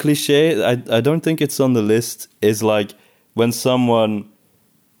love cliche. I don't think it's on the list. Is like when someone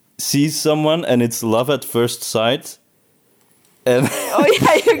sees someone and it's love at first sight. And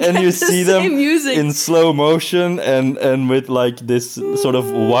you see them in slow motion and with like this sort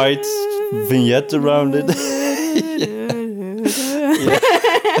of white vignette around it.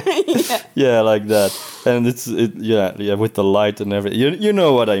 Yeah, like that. And it's with the light and everything. You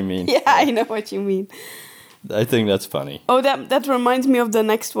know what I mean. Yeah, I know what you mean. I think that's funny. Oh, that reminds me of the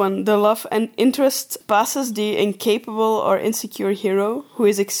next one. The love and interest passes the incapable or insecure hero who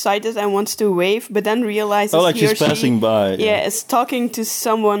is excited and wants to wave, but then realizes like she's passing by. Yeah, is talking to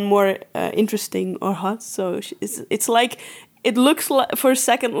someone more interesting or hot. So it's like it looks like, for a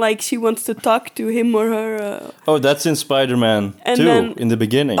second like she wants to talk to him or her. That's in Spider-Man too. Then, in the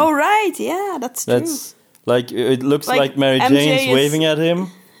beginning. Oh right, yeah, that's true. Like it looks like Mary Jane's waving at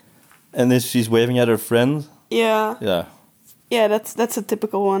him. And then she's waving at her friend. Yeah. Yeah. Yeah, that's a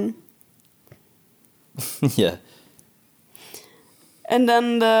typical one. Yeah. And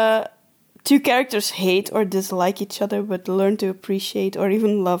then the two characters hate or dislike each other, but learn to appreciate or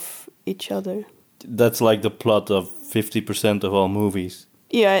even love each other. That's like the plot of 50% of all movies.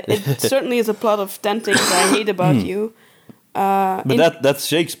 Yeah, it certainly is a plot of 10 Things I Hate About You. But that's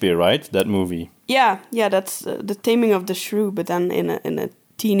Shakespeare, right? That movie. Yeah, that's The Taming of the Shrew, but then in a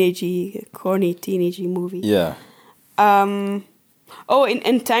corny teenagey movie. Yeah. In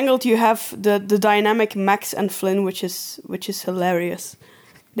Entangled you have the dynamic Max and Flynn, which is hilarious.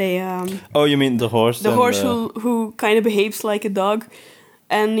 They you mean the horse? The horse who kind of behaves like a dog,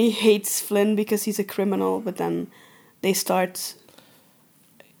 and he hates Flynn because he's a criminal. But then they start,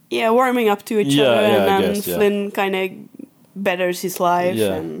 warming up to each other, and then Flynn kind of betters his life.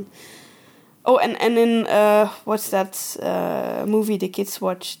 Yeah. And in what's that movie the kids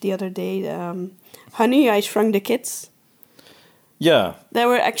watched the other day? Honey, I Shrunk the Kids. Yeah. There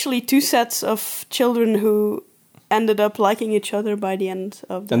were actually 2 sets of children who ended up liking each other by the end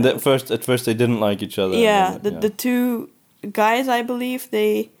of the... And at first they didn't like each other. Yeah, the 2 guys, I believe,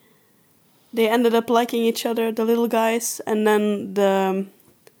 they ended up liking each other, the little guys, and then the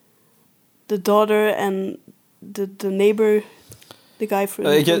daughter and the neighbor, the guy from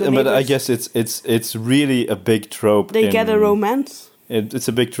the neighbors. But I guess it's really a big trope. They get a romance. It's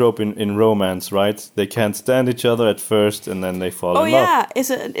a big trope in romance, right? They can't stand each other at first, and then they fall in love. Oh yeah,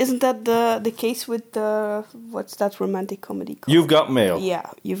 isn't that the case with the what's that romantic comedy called? You've Got Mail.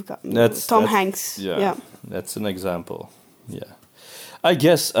 Yeah, You've Got Mail. Tom Hanks. Yeah, that's an example. Yeah, I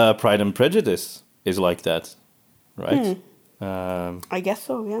guess Pride and Prejudice is like that, right? I guess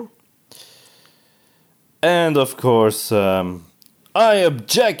so. Yeah. And of course, I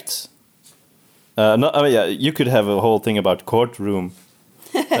object. You could have a whole thing about courtroom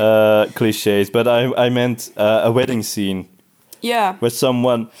cliches, but I meant a wedding scene. Yeah. Where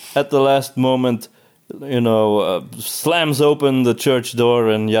someone at the last moment, slams open the church door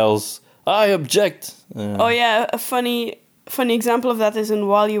and yells, "I object." Oh yeah, a funny example of that is in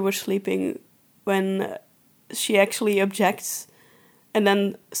While You Were Sleeping, when she actually objects, and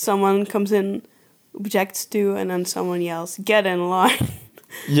then someone comes in, objects too, and then someone yells, "Get in line."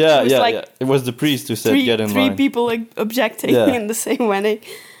 Yeah, It was the priest who said, "Get in line." 3 people objecting in the same wedding.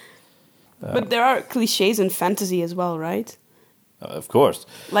 But there are cliches in fantasy as well, right? Of course.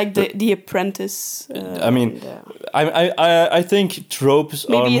 Like the Apprentice. I think tropes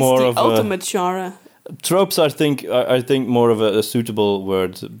are more of the ultimate genre. Tropes, I think more of a suitable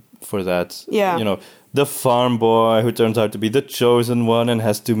word for that. Yeah. The farm boy who turns out to be the chosen one and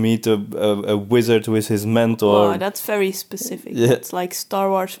has to meet a wizard who is his mentor. Oh, that's very specific. Yeah. It's like Star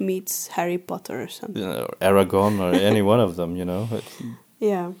Wars meets Harry Potter or something. Or Aragon or any one of them,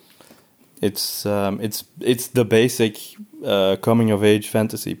 Yeah. It's the basic coming of age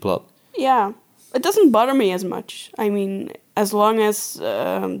fantasy plot. Yeah. It doesn't bother me as much. I mean, as long as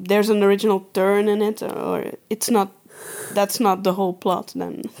there's an original turn in it, or that's not the whole plot,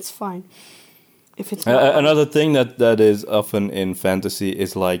 then it's fine. If it's another thing that is often in fantasy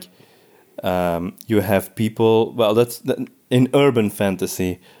is like you have people. Well, in urban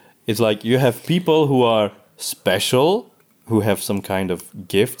fantasy. It's like you have people who are special, who have some kind of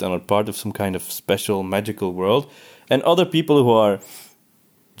gift and are part of some kind of special magical world, and other people who are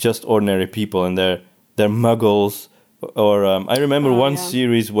just ordinary people and they're muggles. Or I remember one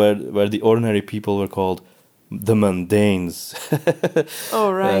series where the ordinary people were called the Mundanes.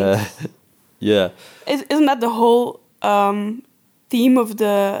 Oh right. Yeah. Isn't that the whole theme of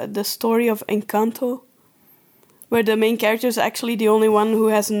the story of Encanto? Where the main character is actually the only one who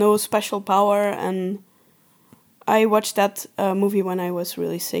has no special power. And I watched that movie when I was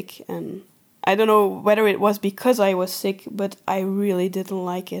really sick. And I don't know whether it was because I was sick, but I really didn't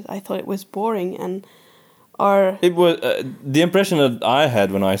like it. I thought it was boring. It was the impression that I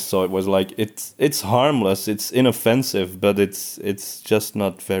had when I saw it was like it's harmless, it's inoffensive, but it's just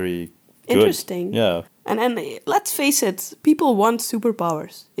not very good. Interesting. Yeah. And let's face it, people want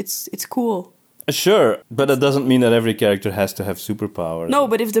superpowers. It's cool. Sure, but that doesn't mean that every character has to have superpowers. No,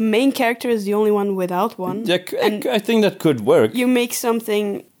 but if the main character is the only one without one, I think that could work. You make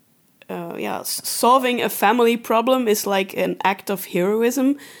something. Solving a family problem is like an act of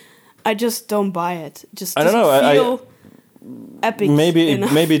heroism. I just don't buy it. Just I don't know. Feel epic.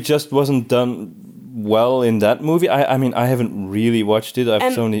 Maybe it just wasn't done well in that movie. I mean, I haven't really watched it.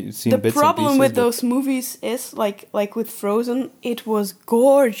 I've only seen bits and pieces. The problem with those movies is like with Frozen, it was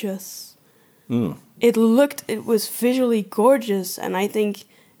gorgeous. Mm. It was visually gorgeous, and I think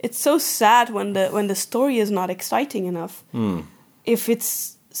it's so sad when the story is not exciting enough. Mm. If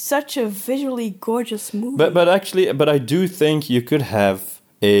it's such a visually gorgeous movie, but I do think you could have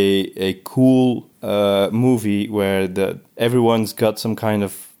a cool movie where everyone's got some kind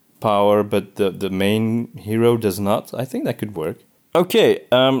of power, but the main hero does not. I think that could work. Okay,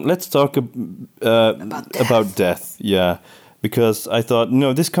 let's talk about death. Yeah, because I thought,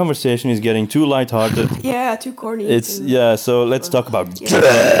 this conversation is getting too lighthearted. Yeah, too corny. So let's talk about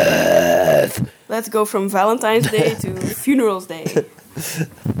death. Let's go from Valentine's Day to Funerals Day.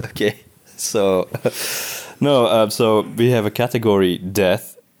 Okay, so so we have a category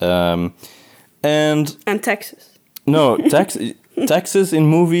death, and taxes. No, taxes in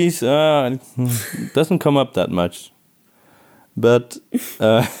movies doesn't come up that much, but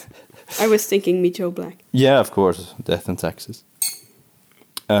I was thinking Meet Joe Black. Yeah, of course, death and taxes.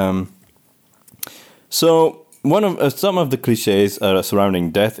 So some of the cliches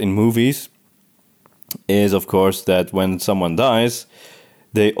surrounding death in movies is, of course, that when someone dies,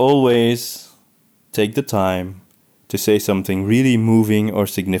 they always take the time to say something really moving or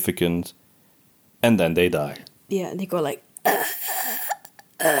significant, and then they die. Yeah, they go like...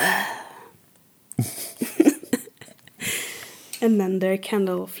 And then their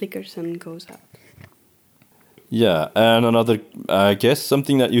candle flickers and goes out. Yeah, and another, I guess,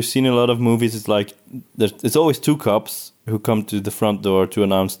 something that you've seen in a lot of movies is like, it's always two cops who come to the front door to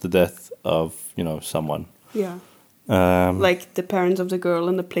announce the death of, someone. Yeah. Like the parents of the girl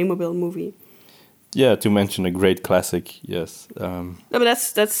in the Playmobil movie. Yeah, to mention a great classic, yes. No, but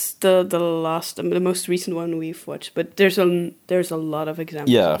that's the most recent one we've watched. But there's a lot of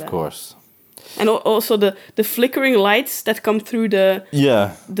examples. Yeah, of course. And also the flickering lights that come through the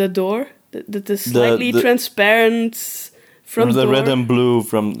door, the slightly transparent front door. The red and blue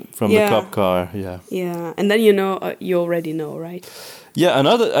from the cop car. Yeah. Yeah, and then you already know, right? Yeah,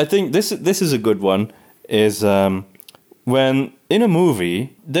 another. I think this is a good one. Is when in a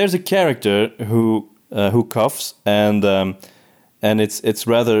movie there's a character who coughs and it's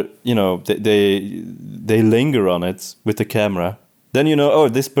rather they linger on it with the camera. Then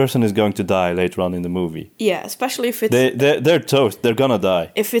this person is going to die later on in the movie. Yeah, especially if it's they're toast. They're gonna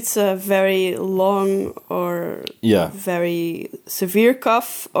die. If it's a very long or very severe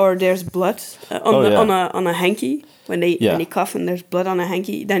cough, or there's blood on a hanky when they cough and there's blood on a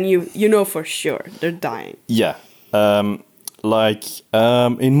hanky, then you know for sure they're dying. Yeah, like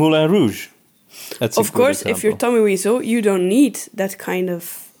in Moulin Rouge. That's of course, if you're Tommy Wiseau, you don't need that kind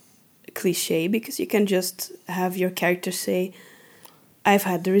of cliché because you can just have your character say, I've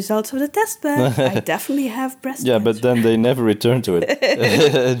had the results of the test, but I definitely have breast cancer. But then they never return to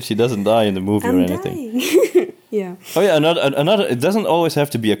it. She doesn't die in the movie or anything. Yeah. Oh yeah, another. It doesn't always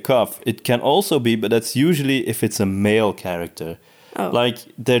have to be a cough. It can also be, but that's usually if it's a male character. Oh. Like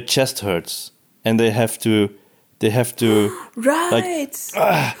their chest hurts, and they have to. Right. Like,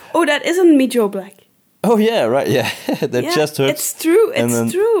 that isn't me, Joe Black. Oh yeah, right. Yeah, their chest hurts. It's true.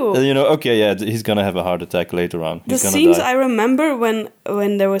 It's true. Okay, yeah, he's gonna have a heart attack later on. The scenes I remember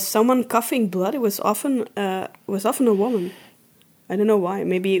when there was someone coughing blood, it was often a woman. I don't know why.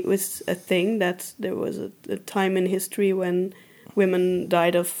 Maybe it was a thing that there was a time in history when women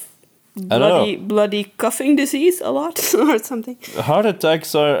died of bloody coughing disease a lot or something. Heart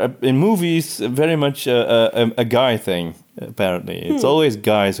attacks are in movies very much a guy thing. Apparently, it's always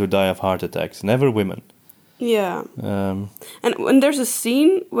guys who die of heart attacks, never women. Yeah. And when there's a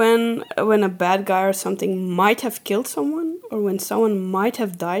scene when a bad guy or something might have killed someone, or when someone might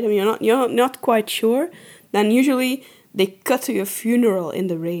have died, I mean, you're not quite sure, then usually they cut to a funeral in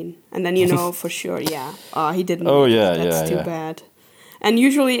the rain, and then you know for sure, he didn't. Oh yeah, that's too bad. And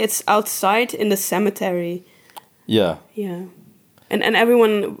usually it's outside in the cemetery. Yeah. Yeah. And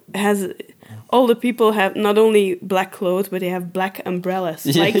everyone has... All the people have not only black clothes, but they have black umbrellas.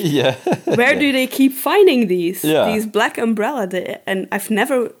 Like, where do they keep finding these? Yeah. These black umbrellas. And I've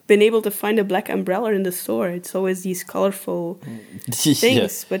never been able to find a black umbrella in the store. It's always these colorful things. Yeah.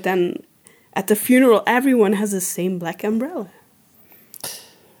 But then at the funeral, everyone has the same black umbrella.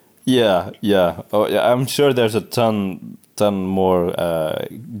 Yeah. Oh, yeah. I'm sure there's a ton more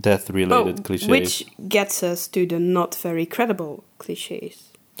death-related cliches. Which gets us to the not very credible cliches.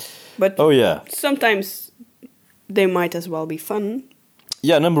 But sometimes they might as well be fun.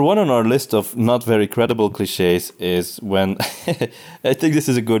 Yeah, number one on our list of not very credible cliches is when... I think this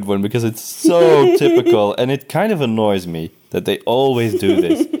is a good one because it's so typical and it kind of annoys me that they always do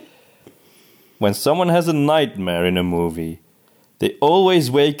this. When someone has a nightmare in a movie, they always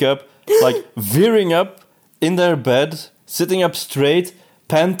wake up like veering up in their bed, sitting up straight,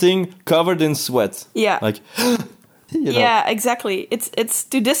 panting, covered in sweat. Yeah. Like... Yeah, exactly. It's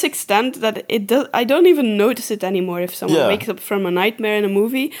to this extent that I don't even notice it anymore if someone wakes up from a nightmare in a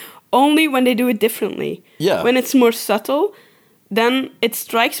movie, only when they do it differently. Yeah. When it's more subtle, then it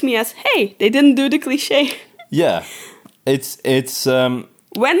strikes me as, hey, they didn't do the cliche. Yeah. It's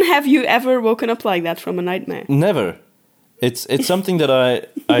When have you ever woken up like that from a nightmare? Never. It's something that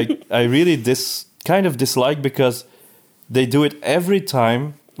I really kind of dislike because they do it every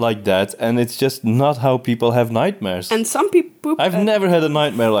time like that, and it's just not how people have nightmares. And some people... I've never had a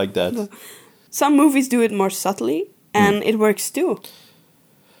nightmare like that. Some movies do it more subtly, and it works too.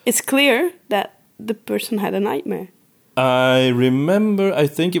 It's clear that the person had a nightmare. I remember, I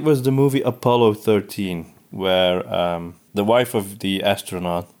think it was the movie Apollo 13, where the wife of the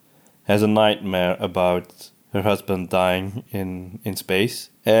astronaut has a nightmare about her husband dying in space.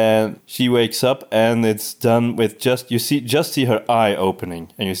 And she wakes up and it's done with just see her eye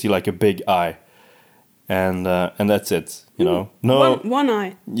opening. And you see like a big eye. and that's it. You know, no one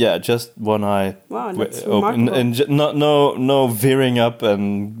eye. Yeah, just one eye. Wow, that's remarkable. And no veering up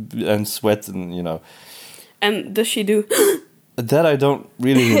and sweat and you know. And does she do? That I don't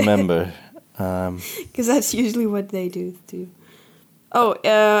really remember. Because that's usually what they do too. Oh,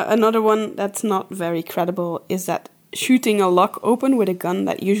 another one that's not very credible is that shooting a lock open with a gun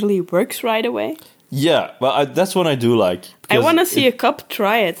that usually works right away. Yeah, well, that's one I do like. I want to see a cop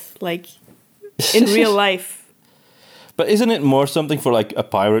try it, like, in real life. But isn't it more something for, like, a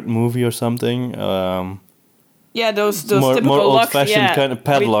pirate movie or something? Yeah, those more, typical more locks. old-fashioned kind of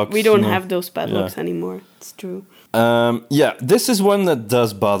padlocks. We don't have those padlocks anymore. It's true. Yeah, this is one that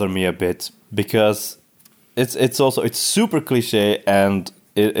does bother me a bit because it's super cliche and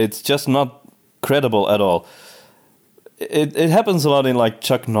it's just not credible at all. It happens a lot in like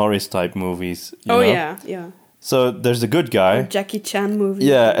Chuck Norris type movies. You know? Yeah. So there's a good guy. Or Jackie Chan movie.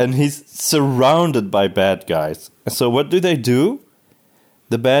 Yeah, and he's surrounded by bad guys. So what do?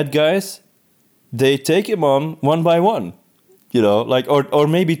 The bad guys, they take him on one by one. You know, like or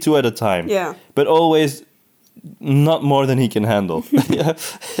maybe two at a time. Yeah. But always not more than he can handle.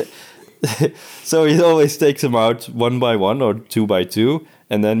 So he always takes them out one by one or two by two,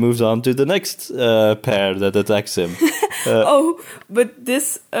 and then moves on to the next pair that attacks him. But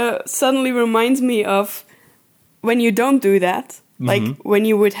this suddenly reminds me of when you don't do that. Like when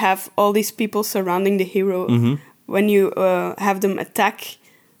you would have all these people surrounding the hero, when you have them attack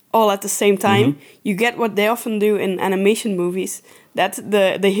all at the same time, you get what they often do in animation movies, that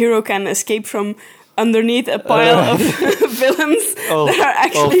the hero can escape from underneath a pile of villains that are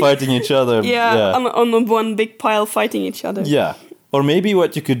actually all fighting each other. Yeah. On one big pile fighting each other. Yeah. Or maybe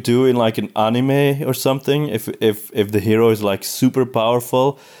what you could do in like an anime or something, if the hero is like super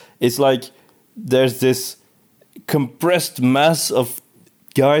powerful, it's like there's this compressed mass of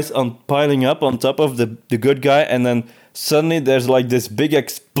guys piling up on top of the good guy, and then suddenly there's like this big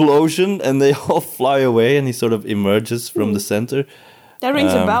explosion and they all fly away and he sort of emerges from the center. That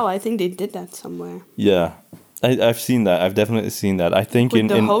rings a bell. I think they did that somewhere. Yeah, I've seen that. I've definitely seen that. I think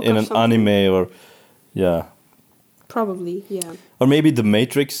in an anime or yeah. Probably, yeah. Or maybe The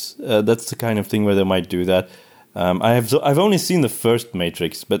Matrix. That's the kind of thing where they might do that. I've only seen the first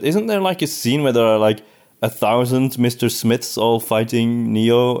Matrix, but isn't there like a scene where there are like 1,000 Mr. Smiths all fighting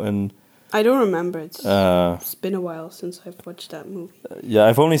Neo? And I don't remember. It's been a while since I've watched that movie. Yeah,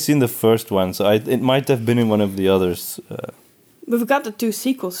 I've only seen the first one, so it might have been in one of the others. We've got the 2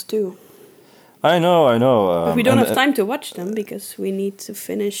 sequels too. I know. But we don't have time to watch them because we need to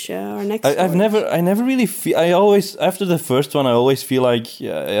finish our next. I never really feel. I always, after the first one, I always feel like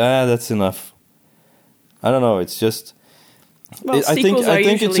yeah, that's enough. I don't know. It's just. Well, I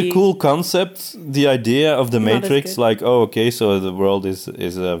think it's a cool concept. The idea of the Matrix, like, oh, okay, so the world is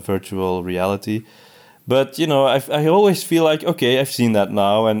a virtual reality. But, you know, I always feel like, okay, I've seen that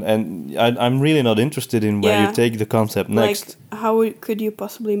now, and I'm really not interested in where you take the concept next. Like, how could you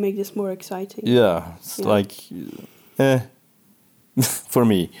possibly make this more exciting? Yeah, it's like, for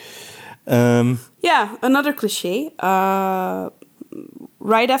me. Yeah, another cliche.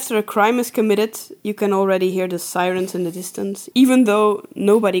 Right after a crime is committed, you can already hear the sirens in the distance, even though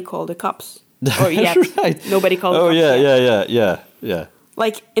nobody called the cops. Or yet, right. Nobody called the cops. Yeah.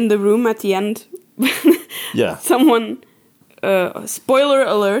 Like, in the room at the end... Yeah. Someone, spoiler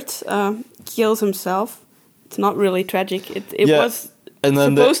alert, kills himself. It's not really tragic. It was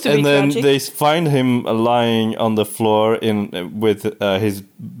supposed to be tragic. And then they find him lying on the floor with his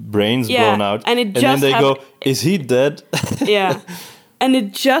brains blown out. And then they go, is he dead? Yeah. And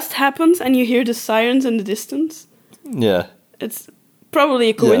it just happens and you hear the sirens in the distance. Yeah. It's probably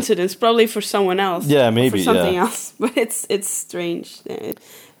a coincidence, probably for someone else. Yeah, maybe, or for something else. But it's strange.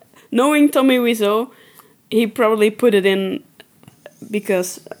 Knowing Tommy Wiseau, he probably put it in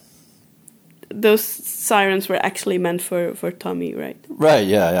because those sirens were actually meant for Tommy, right? Right,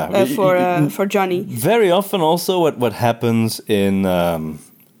 yeah. For Johnny. Very often also what happens in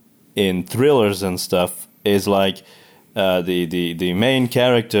thrillers and stuff is like the main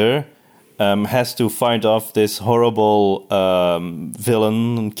character has to fight off this horrible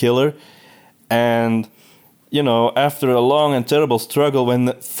villain and killer, and you know, after a long and terrible struggle,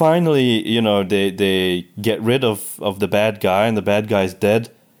 when finally, you know, they get rid of the bad guy and the bad guy's dead,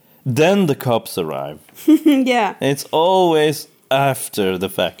 then the cops arrive. Yeah. And it's always after the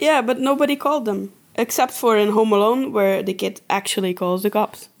fact. Yeah, but nobody called them. Except for in Home Alone, where the kid actually calls the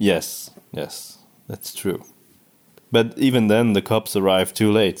cops. Yes, that's true. But even then, the cops arrive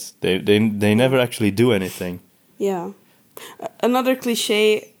too late. They never actually do anything. Yeah. Another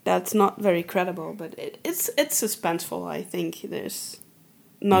cliche that's not very credible, but it's suspenseful, I think. There's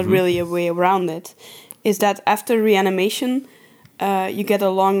not really a way around it. is that after reanimation, you get a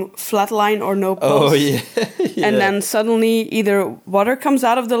long flat line or no pulse. Oh, yeah. Yeah. And then suddenly either water comes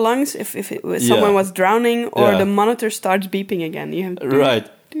out of the lungs if someone was drowning, or the monitor starts beeping again. You have right.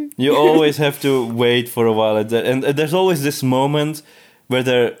 You always have to wait for a while. And there's always this moment where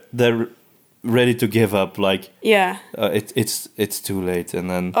they're ready to give up. Like, it's too late. And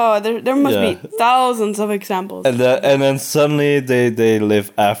then... Oh, there must be thousands of examples. And then suddenly they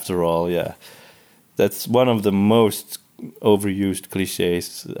live after all, yeah. That's one of the most overused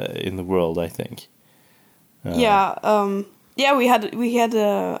cliches in the world, I think. We had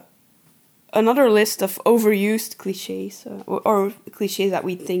another list of overused cliches, or cliches that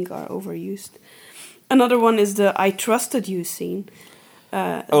we think are overused. Another one is the "I trusted you" scene.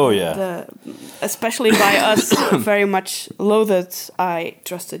 Especially by us, very much loathed "I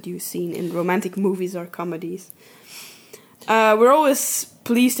trusted you" scene in romantic movies or comedies. We're always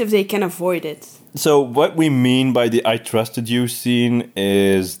pleased if they can avoid it. So what we mean by the "I trusted you" scene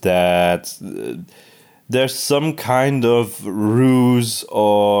is that there's some kind of ruse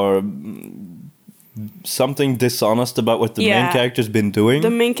or something dishonest about what the main character's been doing. The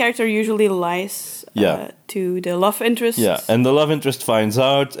main character usually lies to the love interest. Yeah, and the love interest finds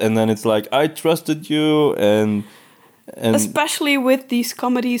out, and then it's like, I trusted you, and especially with these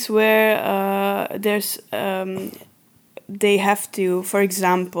comedies where there's they have to, for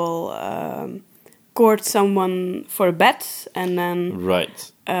example, court someone for a bet, and then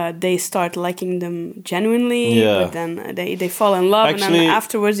they start liking them genuinely, but then they fall in love, and then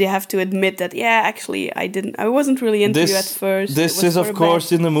afterwards you have to admit that I wasn't really into you at first. This is of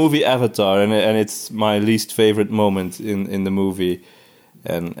course in the movie Avatar, and it's my least favorite moment in the movie.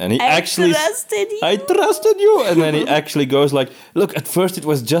 And he I trusted you, and then he actually goes like, look, at first it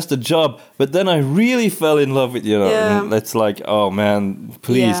was just a job, but then I really fell in love with you. And it's like, oh man,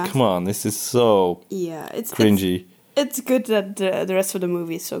 please, come on, this is so it's cringy. It's good that the rest of the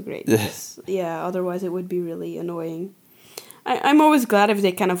movie is so great. Otherwise it would be really annoying. I'm always glad if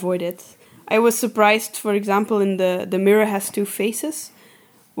they can avoid it. I was surprised, for example, in the Mirror Has Two Faces,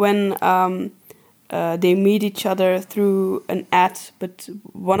 when they meet each other through an ad, but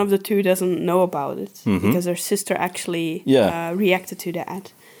one of the two doesn't know about it because her sister actually reacted to the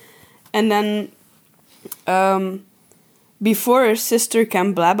ad. And then before her sister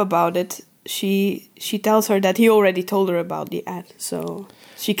can blab about it, she tells her that he already told her about the ad, so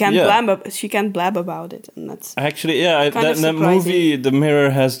she can't blab about it, and that's actually that movie, The Mirror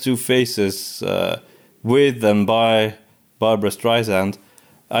Has Two Faces, with and by Barbra Streisand,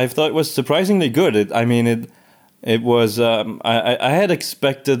 I thought it was surprisingly good. It was. I had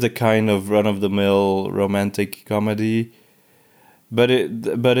expected a kind of run-of-the-mill romantic comedy, but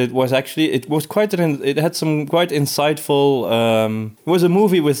it was actually it had some quite insightful. It was a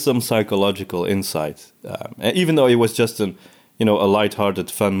movie with some psychological insight, even though it was just a light-hearted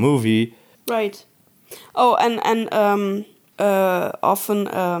fun movie. Right. Oh, and often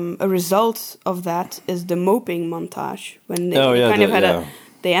a result of that is the moping montage when they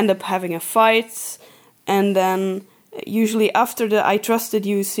they end up having a fight, and then usually after the "I trusted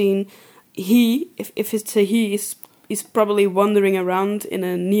you" scene, if it's a he, is probably wandering around in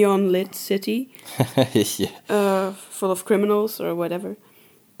a neon-lit city full of criminals or whatever.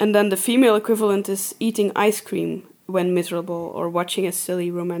 And then the female equivalent is eating ice cream when miserable, or watching a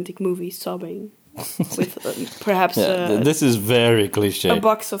silly romantic movie sobbing with perhaps... this is very cliche. A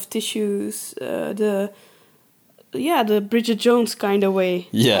box of tissues, the Bridget Jones kind of way,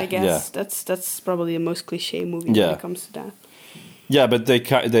 I guess. That's probably the most cliche movie when it comes to that. Yeah, but they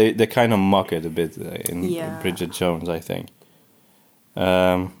kind of mock it a bit in Bridget Jones, I think.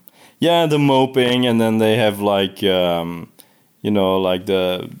 The moping, and then they have like like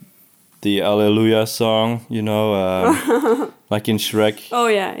the Alleluia song, like in Shrek. Oh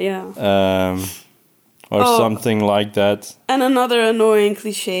yeah. Or something like that. And another annoying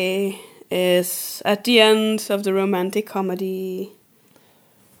cliche is at the end of the romantic comedy.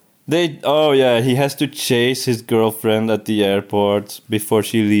 He has to chase his girlfriend at the airport before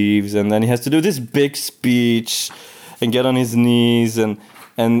she leaves, and then he has to do this big speech and get on his knees, and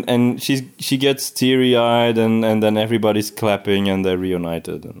she gets teary-eyed, and then everybody's clapping and they're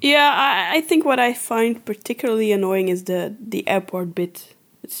reunited. I think what I find particularly annoying is the airport bit.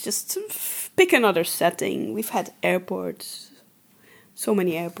 It's just pick another setting. We've had airports, so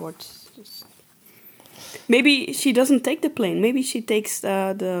many airports. Maybe she doesn't take the plane. Maybe she takes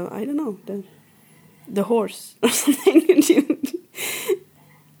the horse or something.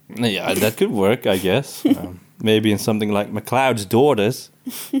 Yeah, that could work, I guess. Maybe in something like McCloud's Daughters.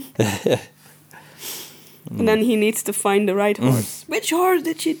 And then he needs to find the right horse. Which horse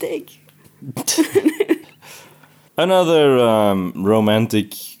did she take? Another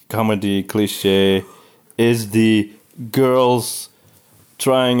romantic comedy cliche is the girls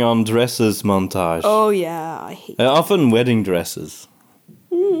trying on dresses montage. Oh yeah, I hate that. Often wedding dresses.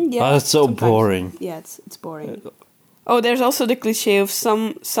 Yeah, that's so boring. Yeah, it's boring. Oh, there's also the cliche of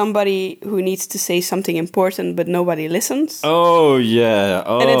somebody who needs to say something important, but nobody listens. Oh yeah,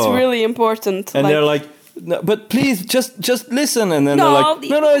 and it's really important. And they're like, no, but please just listen, and then they're like,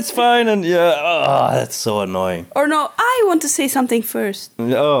 no, it's fine, and that's so annoying. Or no, I want to say something first.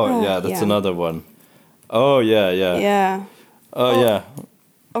 That's another one. Oh yeah. Yeah.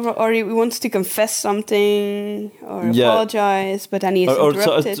 Or he wants to confess something or apologize, but then he's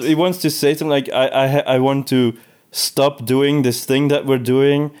interrupted. He wants to say something like, I want to stop doing this thing that we're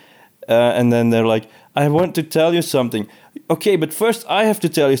doing, and then they're like, I want to tell you something. Okay, but first I have to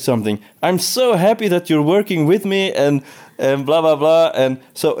tell you something. I'm so happy that you're working with me, and blah blah blah. And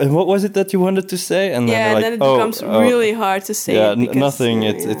what was it that you wanted to say? And then it becomes really hard to say. Yeah, nothing.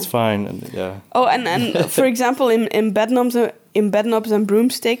 It's fine. And Oh, and for example, in Bedknobs and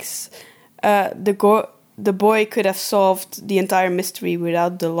Broomsticks, the boy could have solved the entire mystery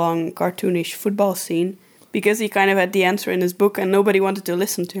without the long cartoonish football scene, because he kind of had the answer in his book and nobody wanted to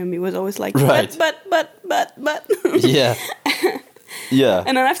listen to him. He was always like, right. but. Yeah. Yeah.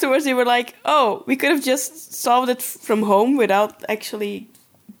 And then afterwards they were like, oh, we could have just solved it from home without actually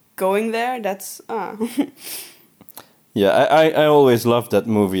going there. That's... Yeah, I always loved that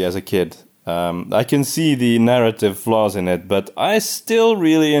movie as a kid. I can see the narrative flaws in it, but I still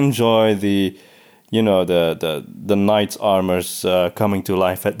really enjoy the knights' armors coming to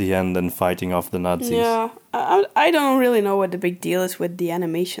life at the end and fighting off the Nazis. Yeah, I don't really know what the big deal is with the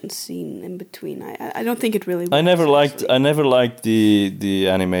animation scene in between. I don't think it really works. I never liked the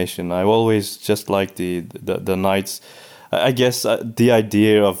animation. I always just liked the knights. I guess the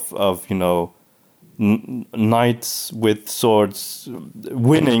idea of knights with swords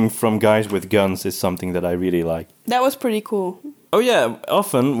winning from guys with guns is something that I really like. That was pretty cool. Oh yeah,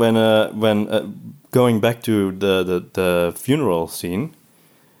 often when going back to the funeral scene,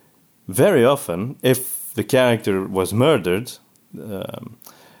 very often if the character was murdered,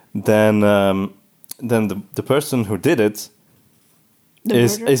 then the person who did it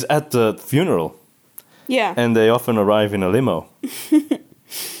is at the funeral. Yeah, and they often arrive in a limo.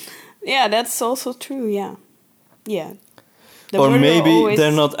 Yeah, that's also true. Yeah. Or maybe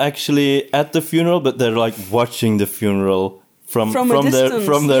they're not actually at the funeral, but they're like watching the funeral from their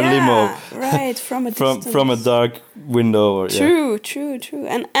limo, right? From a distance, from a dark window. Or, true.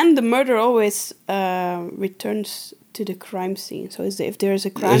 And the murder always returns to the crime scene. So if there's a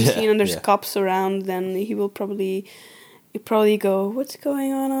crime scene and there's cops around, then he will probably go, "What's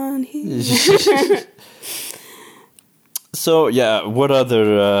going on here?" So, what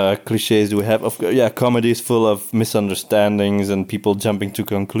other cliches do we have? Comedy is full of misunderstandings and people jumping to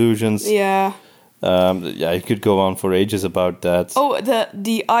conclusions. Yeah. You could go on for ages about that. Oh,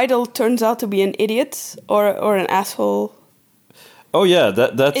 the idol turns out to be an idiot or an asshole. Oh, yeah,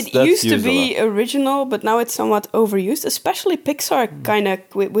 that's used to be original, but now it's somewhat overused, especially Pixar, kind of,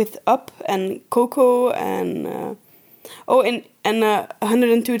 with Up and Coco and...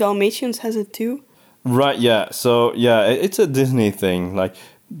 102 Dalmatians has it too. Right, yeah. So, it's a Disney thing. Like,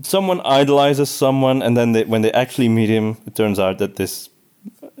 someone idolizes someone, and then when they actually meet him, it turns out that this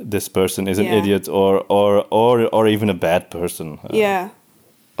person is an idiot or even a bad person.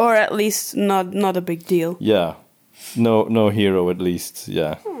 Or at least not a big deal. Yeah. No hero, at least.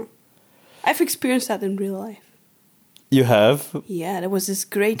 Yeah. I've experienced that in real life. You have? Yeah, there was this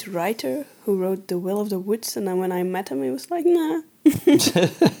great writer who wrote The Will of the Woods, and then when I met him, he was like, nah.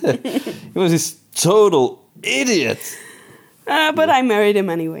 He was this total idiot. But I married him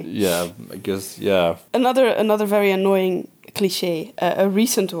anyway. Yeah, I guess, yeah. Another very annoying cliche, a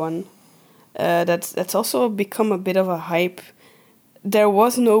recent one, that's also become a bit of a hype. There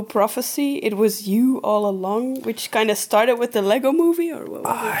was no prophecy, it was you all along, which kind of started with the Lego movie, or what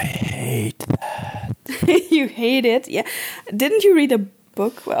was it? I hate that. You hate it? Yeah. Didn't you read a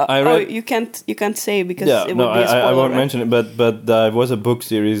book? Well, I read, you can't say because it would be a spoiler. I won't mention it, but there was a book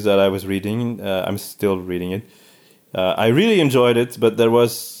series that I was reading. I'm still reading it. I really enjoyed it, but it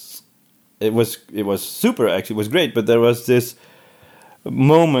was super, actually. It was great, but there was this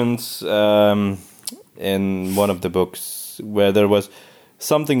moment in one of the books where there was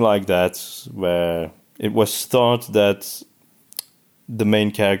something like that, where it was thought that the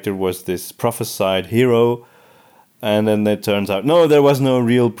main character was this prophesied hero, and then it turns out, no, there was no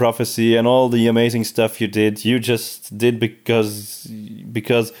real prophecy, and all the amazing stuff you just did because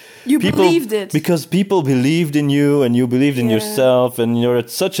because believed it. Because people believed in you, and you believed in yourself, and you're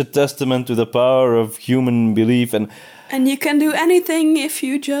such a testament to the power of human belief, and you can do anything if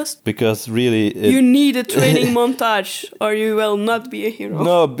you just... Because really... you need a training montage, or you will not be a hero.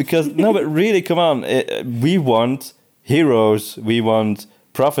 No, but really, come on. We want heroes. We want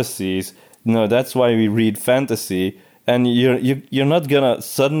prophecies. No, that's why we read fantasy. And you're not gonna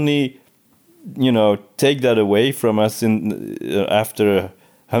suddenly, take that away from us after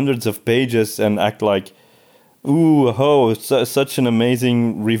hundreds of pages and act like, such an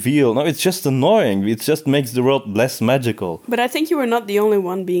amazing reveal. No, it's just annoying. It just makes the world less magical. But I think you were not the only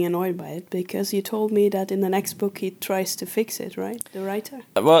one being annoyed by it, because you told me that in the next book he tries to fix it, right? The writer?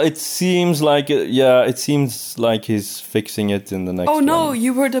 Well, it seems like he's fixing it in the next one. Oh no,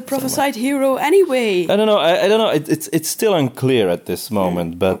 you were the prophesied hero anyway. I don't know. I don't know. It's still unclear at this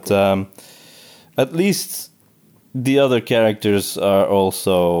moment, but at least the other characters are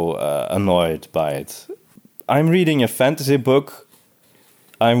also annoyed by it. I'm reading a fantasy book.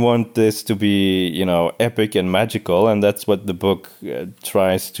 I want this to be, epic and magical, and that's what the book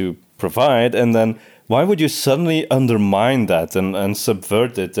tries to provide. And then why would you suddenly undermine that and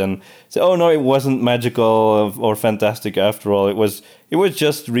subvert it and say, oh no, it wasn't magical or fantastic after all. It was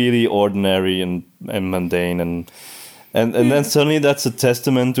just really ordinary and mundane and then suddenly that's a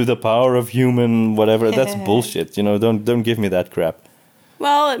testament to the power of human whatever. That's bullshit. Don't give me that crap.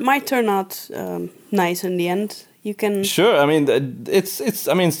 Well, it might turn out nice in the end. You can... Sure, I mean, it's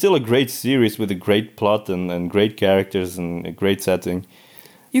still a great series with a great plot and great characters and a great setting.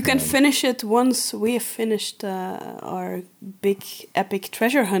 You can finish it once we have finished our big epic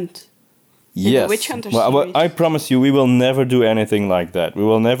treasure hunt. Yes. The Witch Hunter well, series. I promise you, we will never do anything like that. We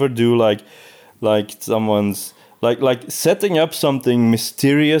will never do like someone's... Like setting up something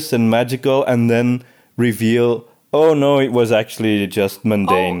mysterious and magical and then reveal... Oh no, it was actually just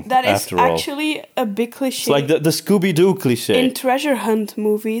mundane. That is after all. Actually a big cliché. It's like the Scooby-Doo cliché. In treasure hunt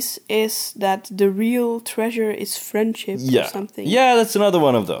movies is that the real treasure is friendship or something. Yeah, that's another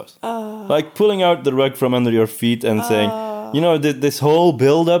one of those. Like pulling out the rug from under your feet and saying, this whole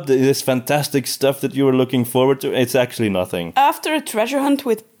build-up, this fantastic stuff that you were looking forward to, it's actually nothing. After a treasure hunt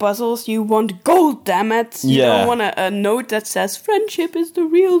with puzzles, you want gold, damn it. You don't want a note that says, friendship is the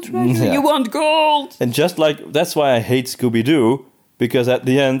real treasure. Yeah. You want gold. And just like, that's why I hate Scooby-Doo, because at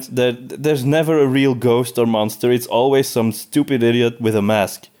the end, there's never a real ghost or monster. It's always some stupid idiot with a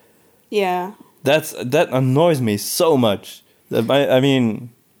mask. Yeah. That annoys me so much. I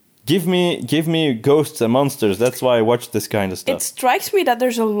mean... Give me ghosts and monsters. That's why I watch this kind of stuff. It strikes me that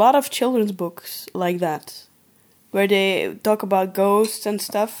there's a lot of children's books like that, where they talk about ghosts and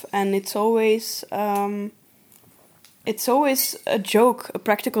stuff, and it's always a joke, a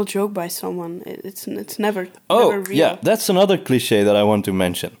practical joke by someone. It's never real. Yeah, that's another cliche that I want to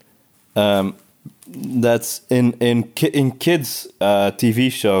mention. That's in kids'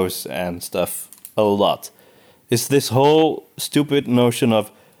 TV shows and stuff a lot. It's this whole stupid notion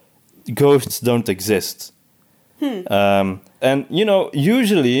of ghosts don't exist. And,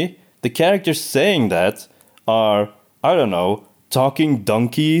 usually the characters saying that are, I don't know, talking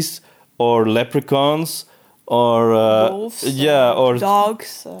donkeys or leprechauns or... wolves, or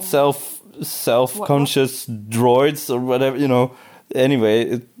dogs. Self-conscious droids or whatever,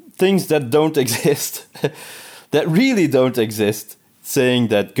 Anyway, things that don't exist, that really don't exist, saying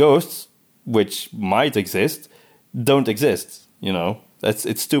that ghosts, which might exist, don't exist,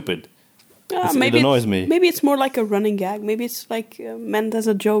 It's stupid. It annoys me. Maybe it's more like a running gag. Maybe it's like meant as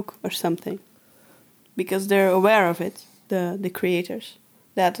a joke or something. Because they're aware of it, the creators.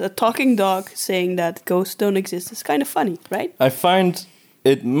 That a talking dog saying that ghosts don't exist is kind of funny, right? I find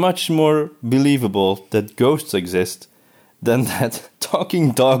it much more believable that ghosts exist than that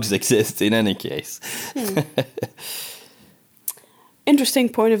talking dogs exist in any case. Interesting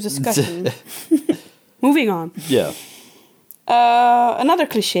point of discussion. Moving on. Yeah. Another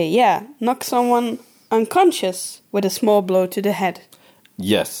cliché, knock someone unconscious with a small blow to the head.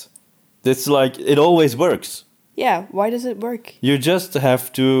 Yes. It's like, it always works. Yeah, why does it work? You just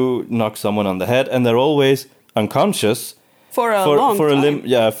have to knock someone on the head and they're always unconscious. For long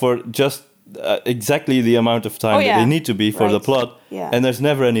time. For just exactly the amount of time that they need to be for the plot. Yeah. And there's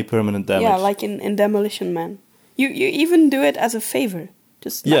never any permanent damage. Yeah, like in Demolition Man. You even do it as a favor.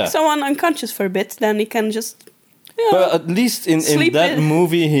 Just knock someone unconscious for a bit, then he can just... But at least in that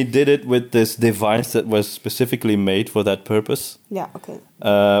movie, he did it with this device that was specifically made for that purpose. Yeah, okay.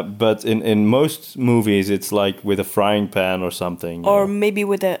 But in most movies, it's like with a frying pan or something. Or maybe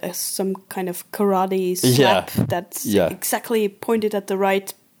with some kind of karate slap that's exactly pointed at the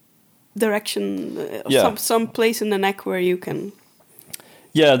right direction. Some place in the neck where you can...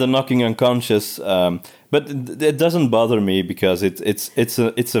 Yeah, the knocking unconscious. But it doesn't bother me because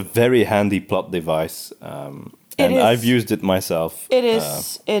it's a very handy plot device. And I've used it myself. It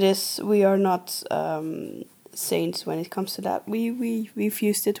is. We are not saints when it comes to that. We've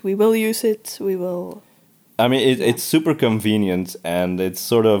used it. We will use it. We will. I mean, it's super convenient, and it's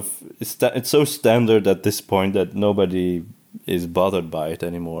sort of it's so standard at this point that nobody is bothered by it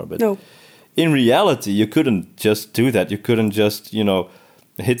anymore. But no. In reality, you couldn't just do that. You couldn't just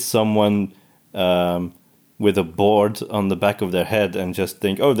hit someone with a board on the back of their head and just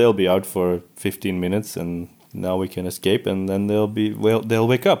think, oh, they'll be out for 15 minutes and now we can escape, and then they'll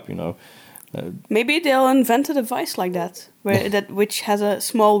wake up. Maybe they'll invent a device like that, which has a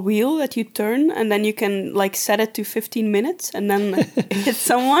small wheel that you turn, and then you can set it to 15 minutes, and then hit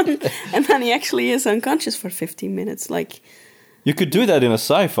someone, and then he actually is unconscious for 15 minutes. You could do that in a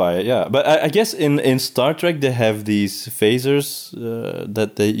sci-fi, yeah. But I guess in Star Trek they have these phasers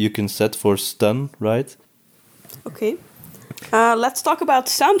that you can set for stun, right? Okay. Let's talk about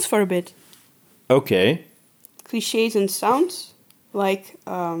sounds for a bit. Okay. Clichés and sounds,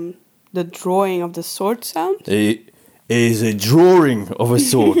 the drawing of the sword sound. It is a drawing of a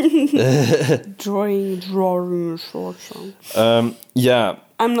sword. drawing sword sound. Yeah.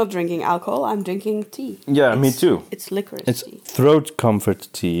 I'm not drinking alcohol. I'm drinking tea. Yeah, me too. It's licorice it's tea. It's throat comfort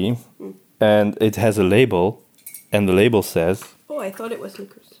tea, and it has a label, and the label says... Oh, I thought it was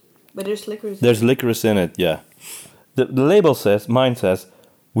licorice. But there's licorice. There's licorice in it, yeah. The label says, mine says,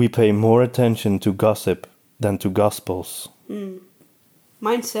 we pay more attention to gossip than to gospels.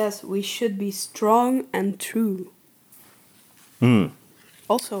 Mine says, we should be strong and true.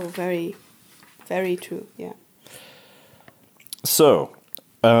 Also very, very true, yeah. So,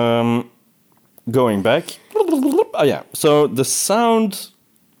 going back. Oh, yeah. So, the sound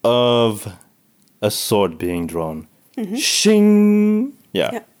of a sword being drawn. Shing!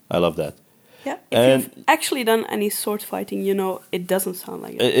 Yeah, I love that. Yeah, if you've actually done any sword fighting, it doesn't sound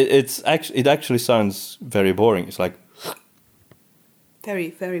like it. It actually sounds very boring. It's like...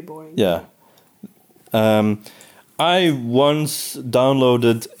 Very, very boring. Yeah. I once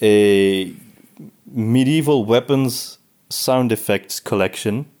downloaded a medieval weapons sound effects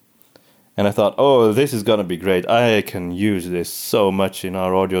collection, and I thought, oh, this is gonna be great. I can use this so much in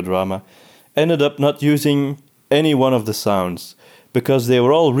our audio drama. Ended up not using any one of the sounds, because they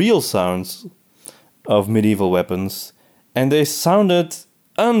were all real sounds of medieval weapons, and they sounded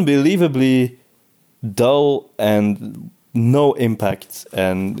unbelievably dull and no impact,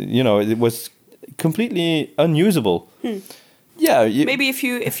 and it was completely unusable. Yeah, maybe if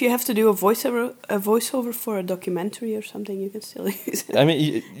you have to do a voiceover for a documentary or something, you can still use it. I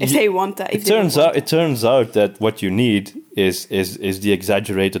mean, if they want that. It turns out that what you need is the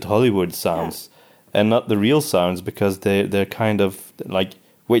exaggerated Hollywood sounds, and not the real sounds, because they're kind of like,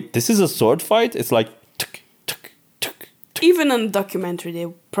 wait, this is a sword fight? It's like tuk, tuk, tuk, tuk. Even in a documentary, they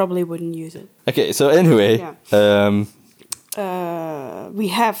probably wouldn't use it. Okay, so anyway, we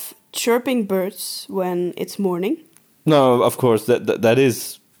have chirping birds when it's morning. No, of course, that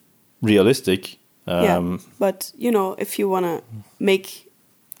is realistic. But, if you want to make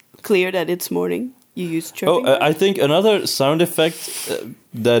clear that it's morning, you use chirping birds. I think another sound effect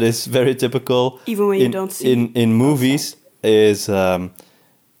that is very typical even when you don't see in movies is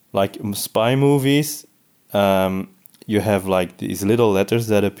like spy movies. You have these little letters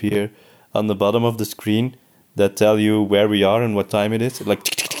that appear on the bottom of the screen that tell you where we are and what time it is. Like,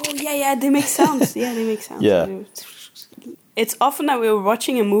 oh, yeah, they make sounds. Yeah, they make sounds. Yeah. It's often that we're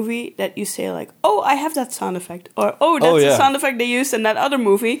watching a movie that you say oh, I have that sound effect. Or, oh, that's the sound effect they used in that other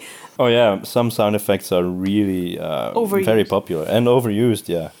movie. Oh, yeah. Some sound effects are really very popular and overused,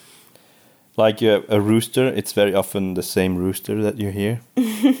 yeah. Like a rooster, it's very often the same rooster that you hear.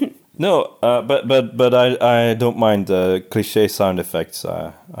 No, but I don't mind the cliché sound effects.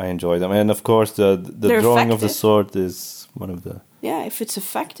 I enjoy them. And, of course, the drawing effective. Of the sword is one of the... Yeah, if it's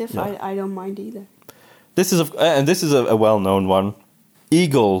effective, yeah. I don't mind either. This is a well-known one.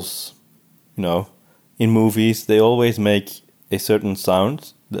 Eagles, in movies, they always make a certain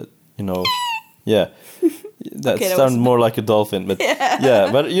sound that, yeah. That sounds more like a dolphin, but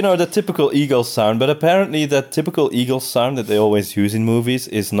but the typical eagle sound. But apparently, that typical eagle sound that they always use in movies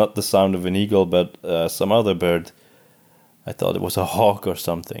is not the sound of an eagle, but some other bird. I thought it was a hawk or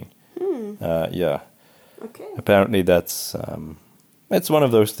something. Yeah. Okay. Apparently, that's one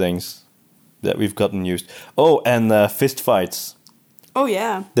of those things that we've gotten used. Oh, and fist fights. Oh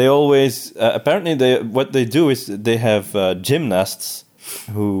yeah. They always apparently what they do is they have gymnasts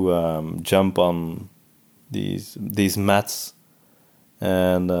who jump on these mats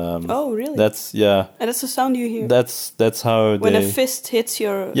And oh, really? That's And that's the sound you hear. That's how when a fist hits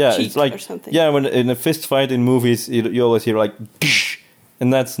your cheek it's like, or something. Yeah, when in a fist fight in movies, you always hear like,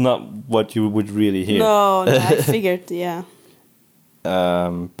 and that's not what you would really hear. No, I figured, yeah.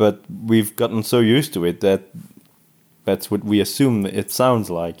 But we've gotten so used to it that that's what we assume it sounds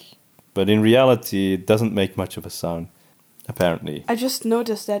like. But in reality, it doesn't make much of a sound, apparently. I just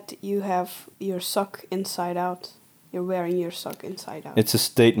noticed that you have your sock inside out. You're wearing your sock inside out. It's a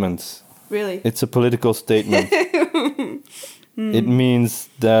statement. Really? It's a political statement. It means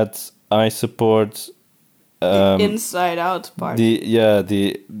that I support... the inside out part.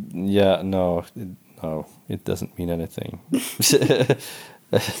 No, it doesn't mean anything.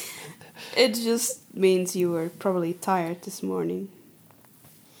 It just means you were probably tired this morning.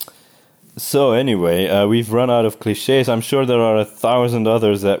 So anyway, we've run out of cliches. I'm sure there are 1,000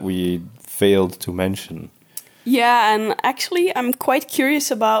 others that we failed to mention. Yeah, and actually I'm quite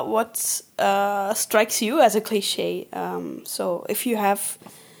curious about what strikes you as a cliche. So if you have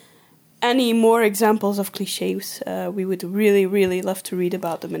any more examples of cliches, we would really, really love to read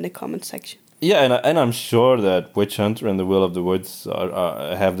about them in the comment section. Yeah, and I'm sure that Witch Hunter and the Will of the Woods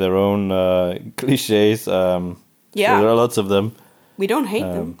have their own cliches. Yeah, there are lots of them. We don't hate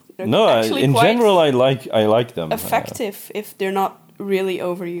them. They're in general, I like them. Effective if they're not really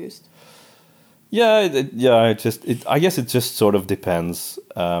overused. Yeah, I guess it just sort of depends.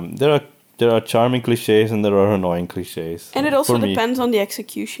 There are charming cliches and there are annoying cliches. And it also depends on the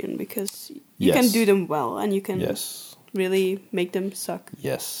execution, because you can do them well and you can really make them suck.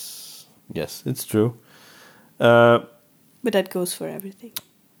 Yes, it's true. But that goes for everything.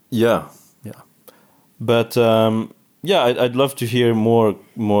 Yeah. But I'd love to hear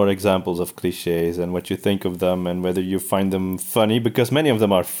more examples of cliches and what you think of them and whether you find them funny, because many of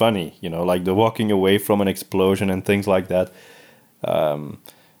them are funny, like the walking away from an explosion and things like that.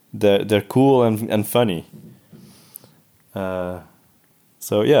 They're cool and funny.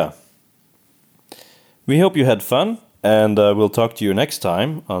 So yeah. We hope you had fun, and we'll talk to you next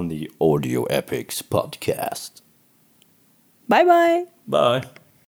time on the Audio Epics podcast. Bye-bye. Bye.